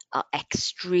very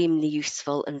extremely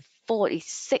useful, and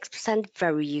 46%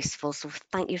 very useful. So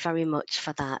thank you very much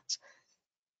for that.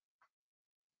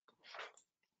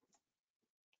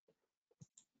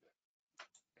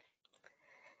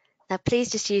 Now, please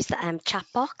just use the chat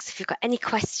box if you've got any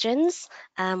questions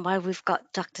while we've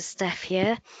got Dr. Steph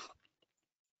here.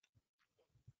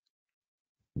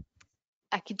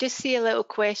 I could just see a little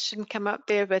question come up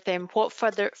there with what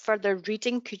further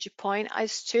reading could you point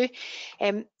us to?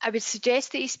 I would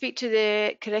suggest that you speak to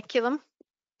the curriculum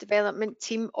development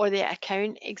team or the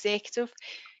account executive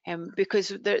because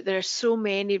there are so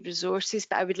many resources,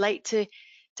 but I would like to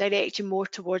direct you more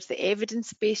towards the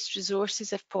evidence-based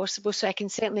resources if possible, so I can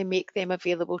certainly make them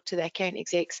available to the account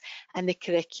execs and the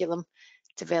curriculum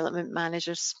development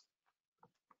managers.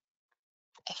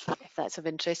 If that's of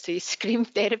interest to you. Scream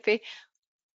therapy,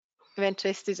 I'm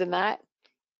interested in that.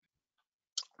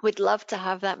 Would love to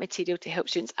have that material to help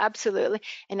students, absolutely.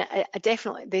 And I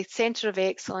definitely, the Centre of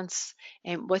Excellence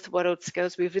with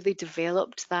WorldSkills, we've really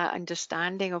developed that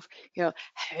understanding of, you know,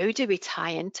 how do we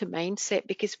tie into mindset,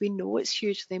 because we know it's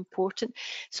hugely important.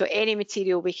 So any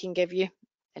material we can give you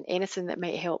and anything that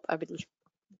might help, I would be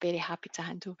very happy to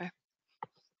hand over.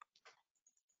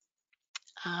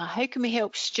 How can we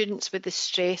help students with the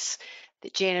stress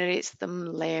that generates them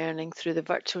learning through the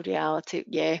virtual reality?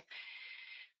 Yeah.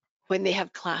 When they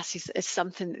have classes, is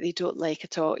something that they don't like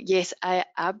at all. Yes, I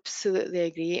absolutely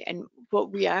agree. And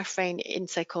what we are finding in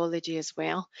psychology as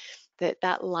well,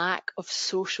 that lack of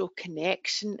social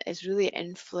connection is really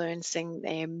influencing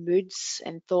moods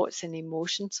and thoughts and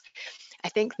emotions. I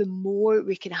think the more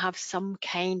we can have some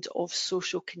kind of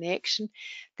social connection,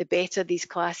 the better these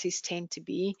classes tend to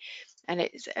be. And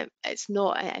it's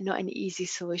not an easy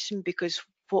solution, because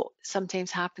what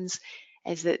sometimes happens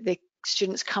is that the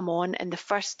students come on and the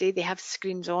first day they have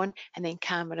screens on and then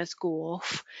cameras go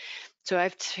off. So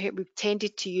we've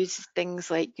tended to use things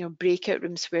like, you know, breakout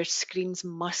rooms where screens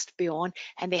must be on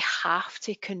and they have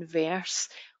to converse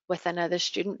with another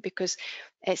student, because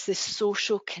it's the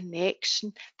social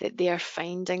connection that they are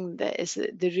finding that is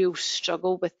the real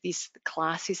struggle with these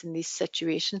classes and these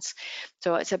situations.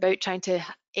 So it's about trying to,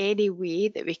 any way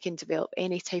that we can develop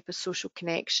any type of social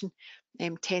connection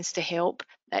tends to help.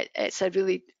 It's a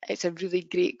really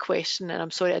great question, and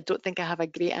I'm sorry I don't think I have a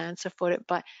great answer for it,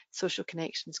 but social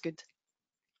connection is good.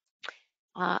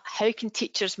 How can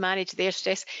teachers manage their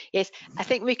stress? Yes, I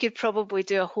think we could probably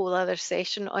do a whole other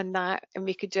session on that, and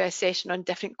we could do a session on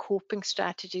different coping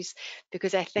strategies,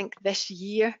 because I think this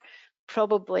year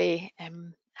probably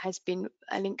has been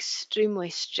an extremely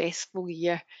stressful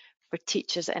year for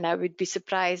teachers, and I would be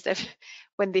surprised if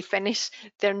when they finish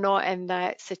they're not in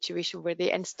that situation where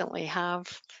they instantly have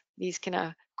these kind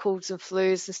of colds and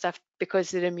flus and stuff because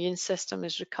their immune system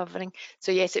is recovering.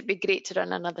 So yes, it'd be great to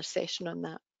run another session on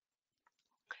that.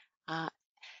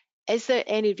 is there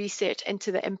any research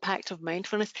into the impact of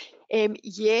mindfulness?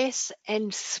 Yes,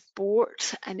 in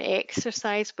sport and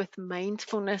exercise with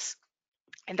mindfulness,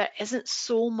 and there isn't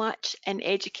so much in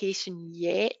education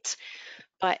yet.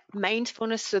 But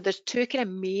mindfulness, so there's two kind of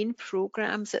main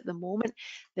programs at the moment,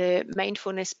 the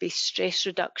mindfulness-based stress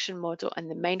reduction model and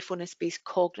the mindfulness-based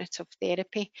cognitive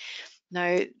therapy.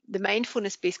 Now, the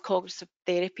mindfulness-based cognitive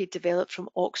therapy developed from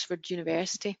Oxford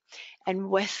University, and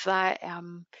with that,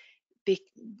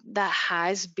 that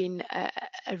has been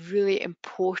a really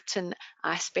important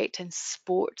aspect in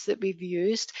sports that we've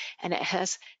used, and it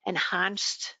has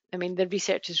enhanced. I mean, the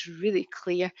research is really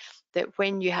clear that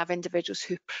when you have individuals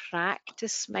who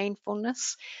practice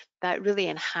mindfulness, that really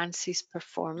enhances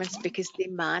performance because they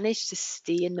manage to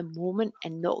stay in the moment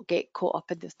and not get caught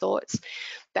up in the thoughts.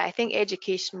 But I think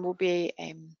education will be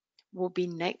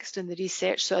next in the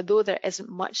research. So although there isn't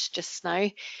much just now,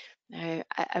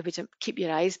 I would keep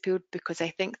your eyes peeled because I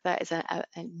think that is a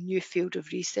new field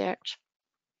of research.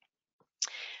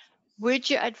 Would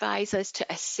you advise us to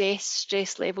assess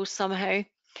stress levels somehow?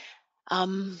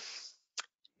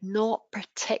 Not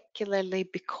particularly,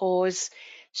 because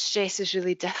stress is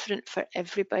really different for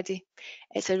everybody.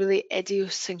 It's a really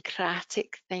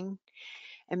idiosyncratic thing.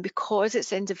 And because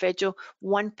it's individual,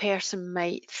 one person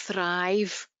might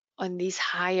thrive on these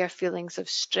higher feelings of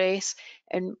stress,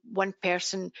 and one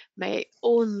person might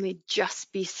only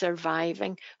just be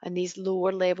surviving on these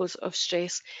lower levels of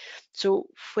stress. So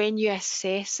when you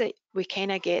assess it, we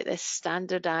kind of get this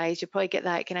standardized, you probably get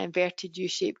that kind of inverted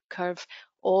U-shaped curve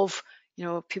of, you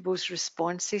know, people's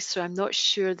responses. So I'm not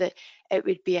sure that it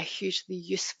would be a hugely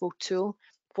useful tool.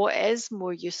 What is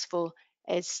more useful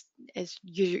is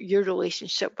your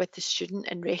relationship with the student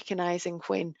and recognizing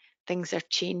when things are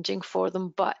changing for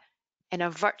them. But in a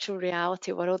virtual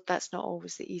reality world, that's not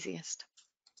always the easiest.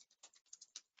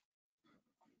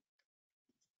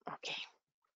 Okay.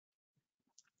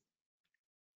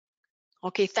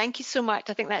 Okay, thank you so much.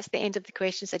 I think that's the end of the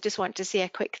questions. I just want to say a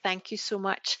quick thank you so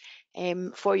much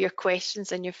for your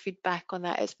questions and your feedback on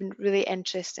that. It's been really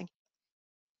interesting.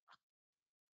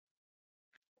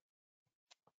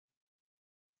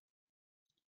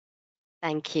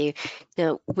 Thank you.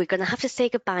 Now, we're going to have to say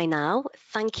goodbye now.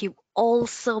 Thank you all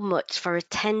so much for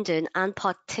attending and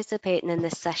participating in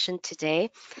this session today.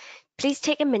 Please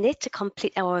take a minute to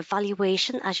complete our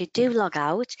evaluation as you do log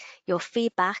out. Your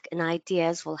feedback and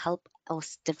ideas will help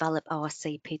us develop our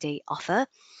CPD offer.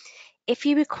 If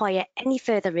you require any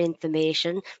further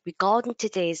information regarding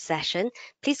today's session,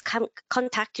 please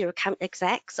contact your account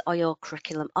execs or your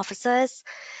curriculum officers.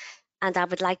 And I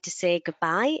would like to say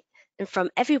goodbye. And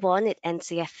from everyone at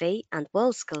NCFE and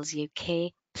WorldSkills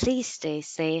UK, please stay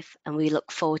safe, and we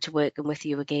look forward to working with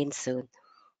you again soon.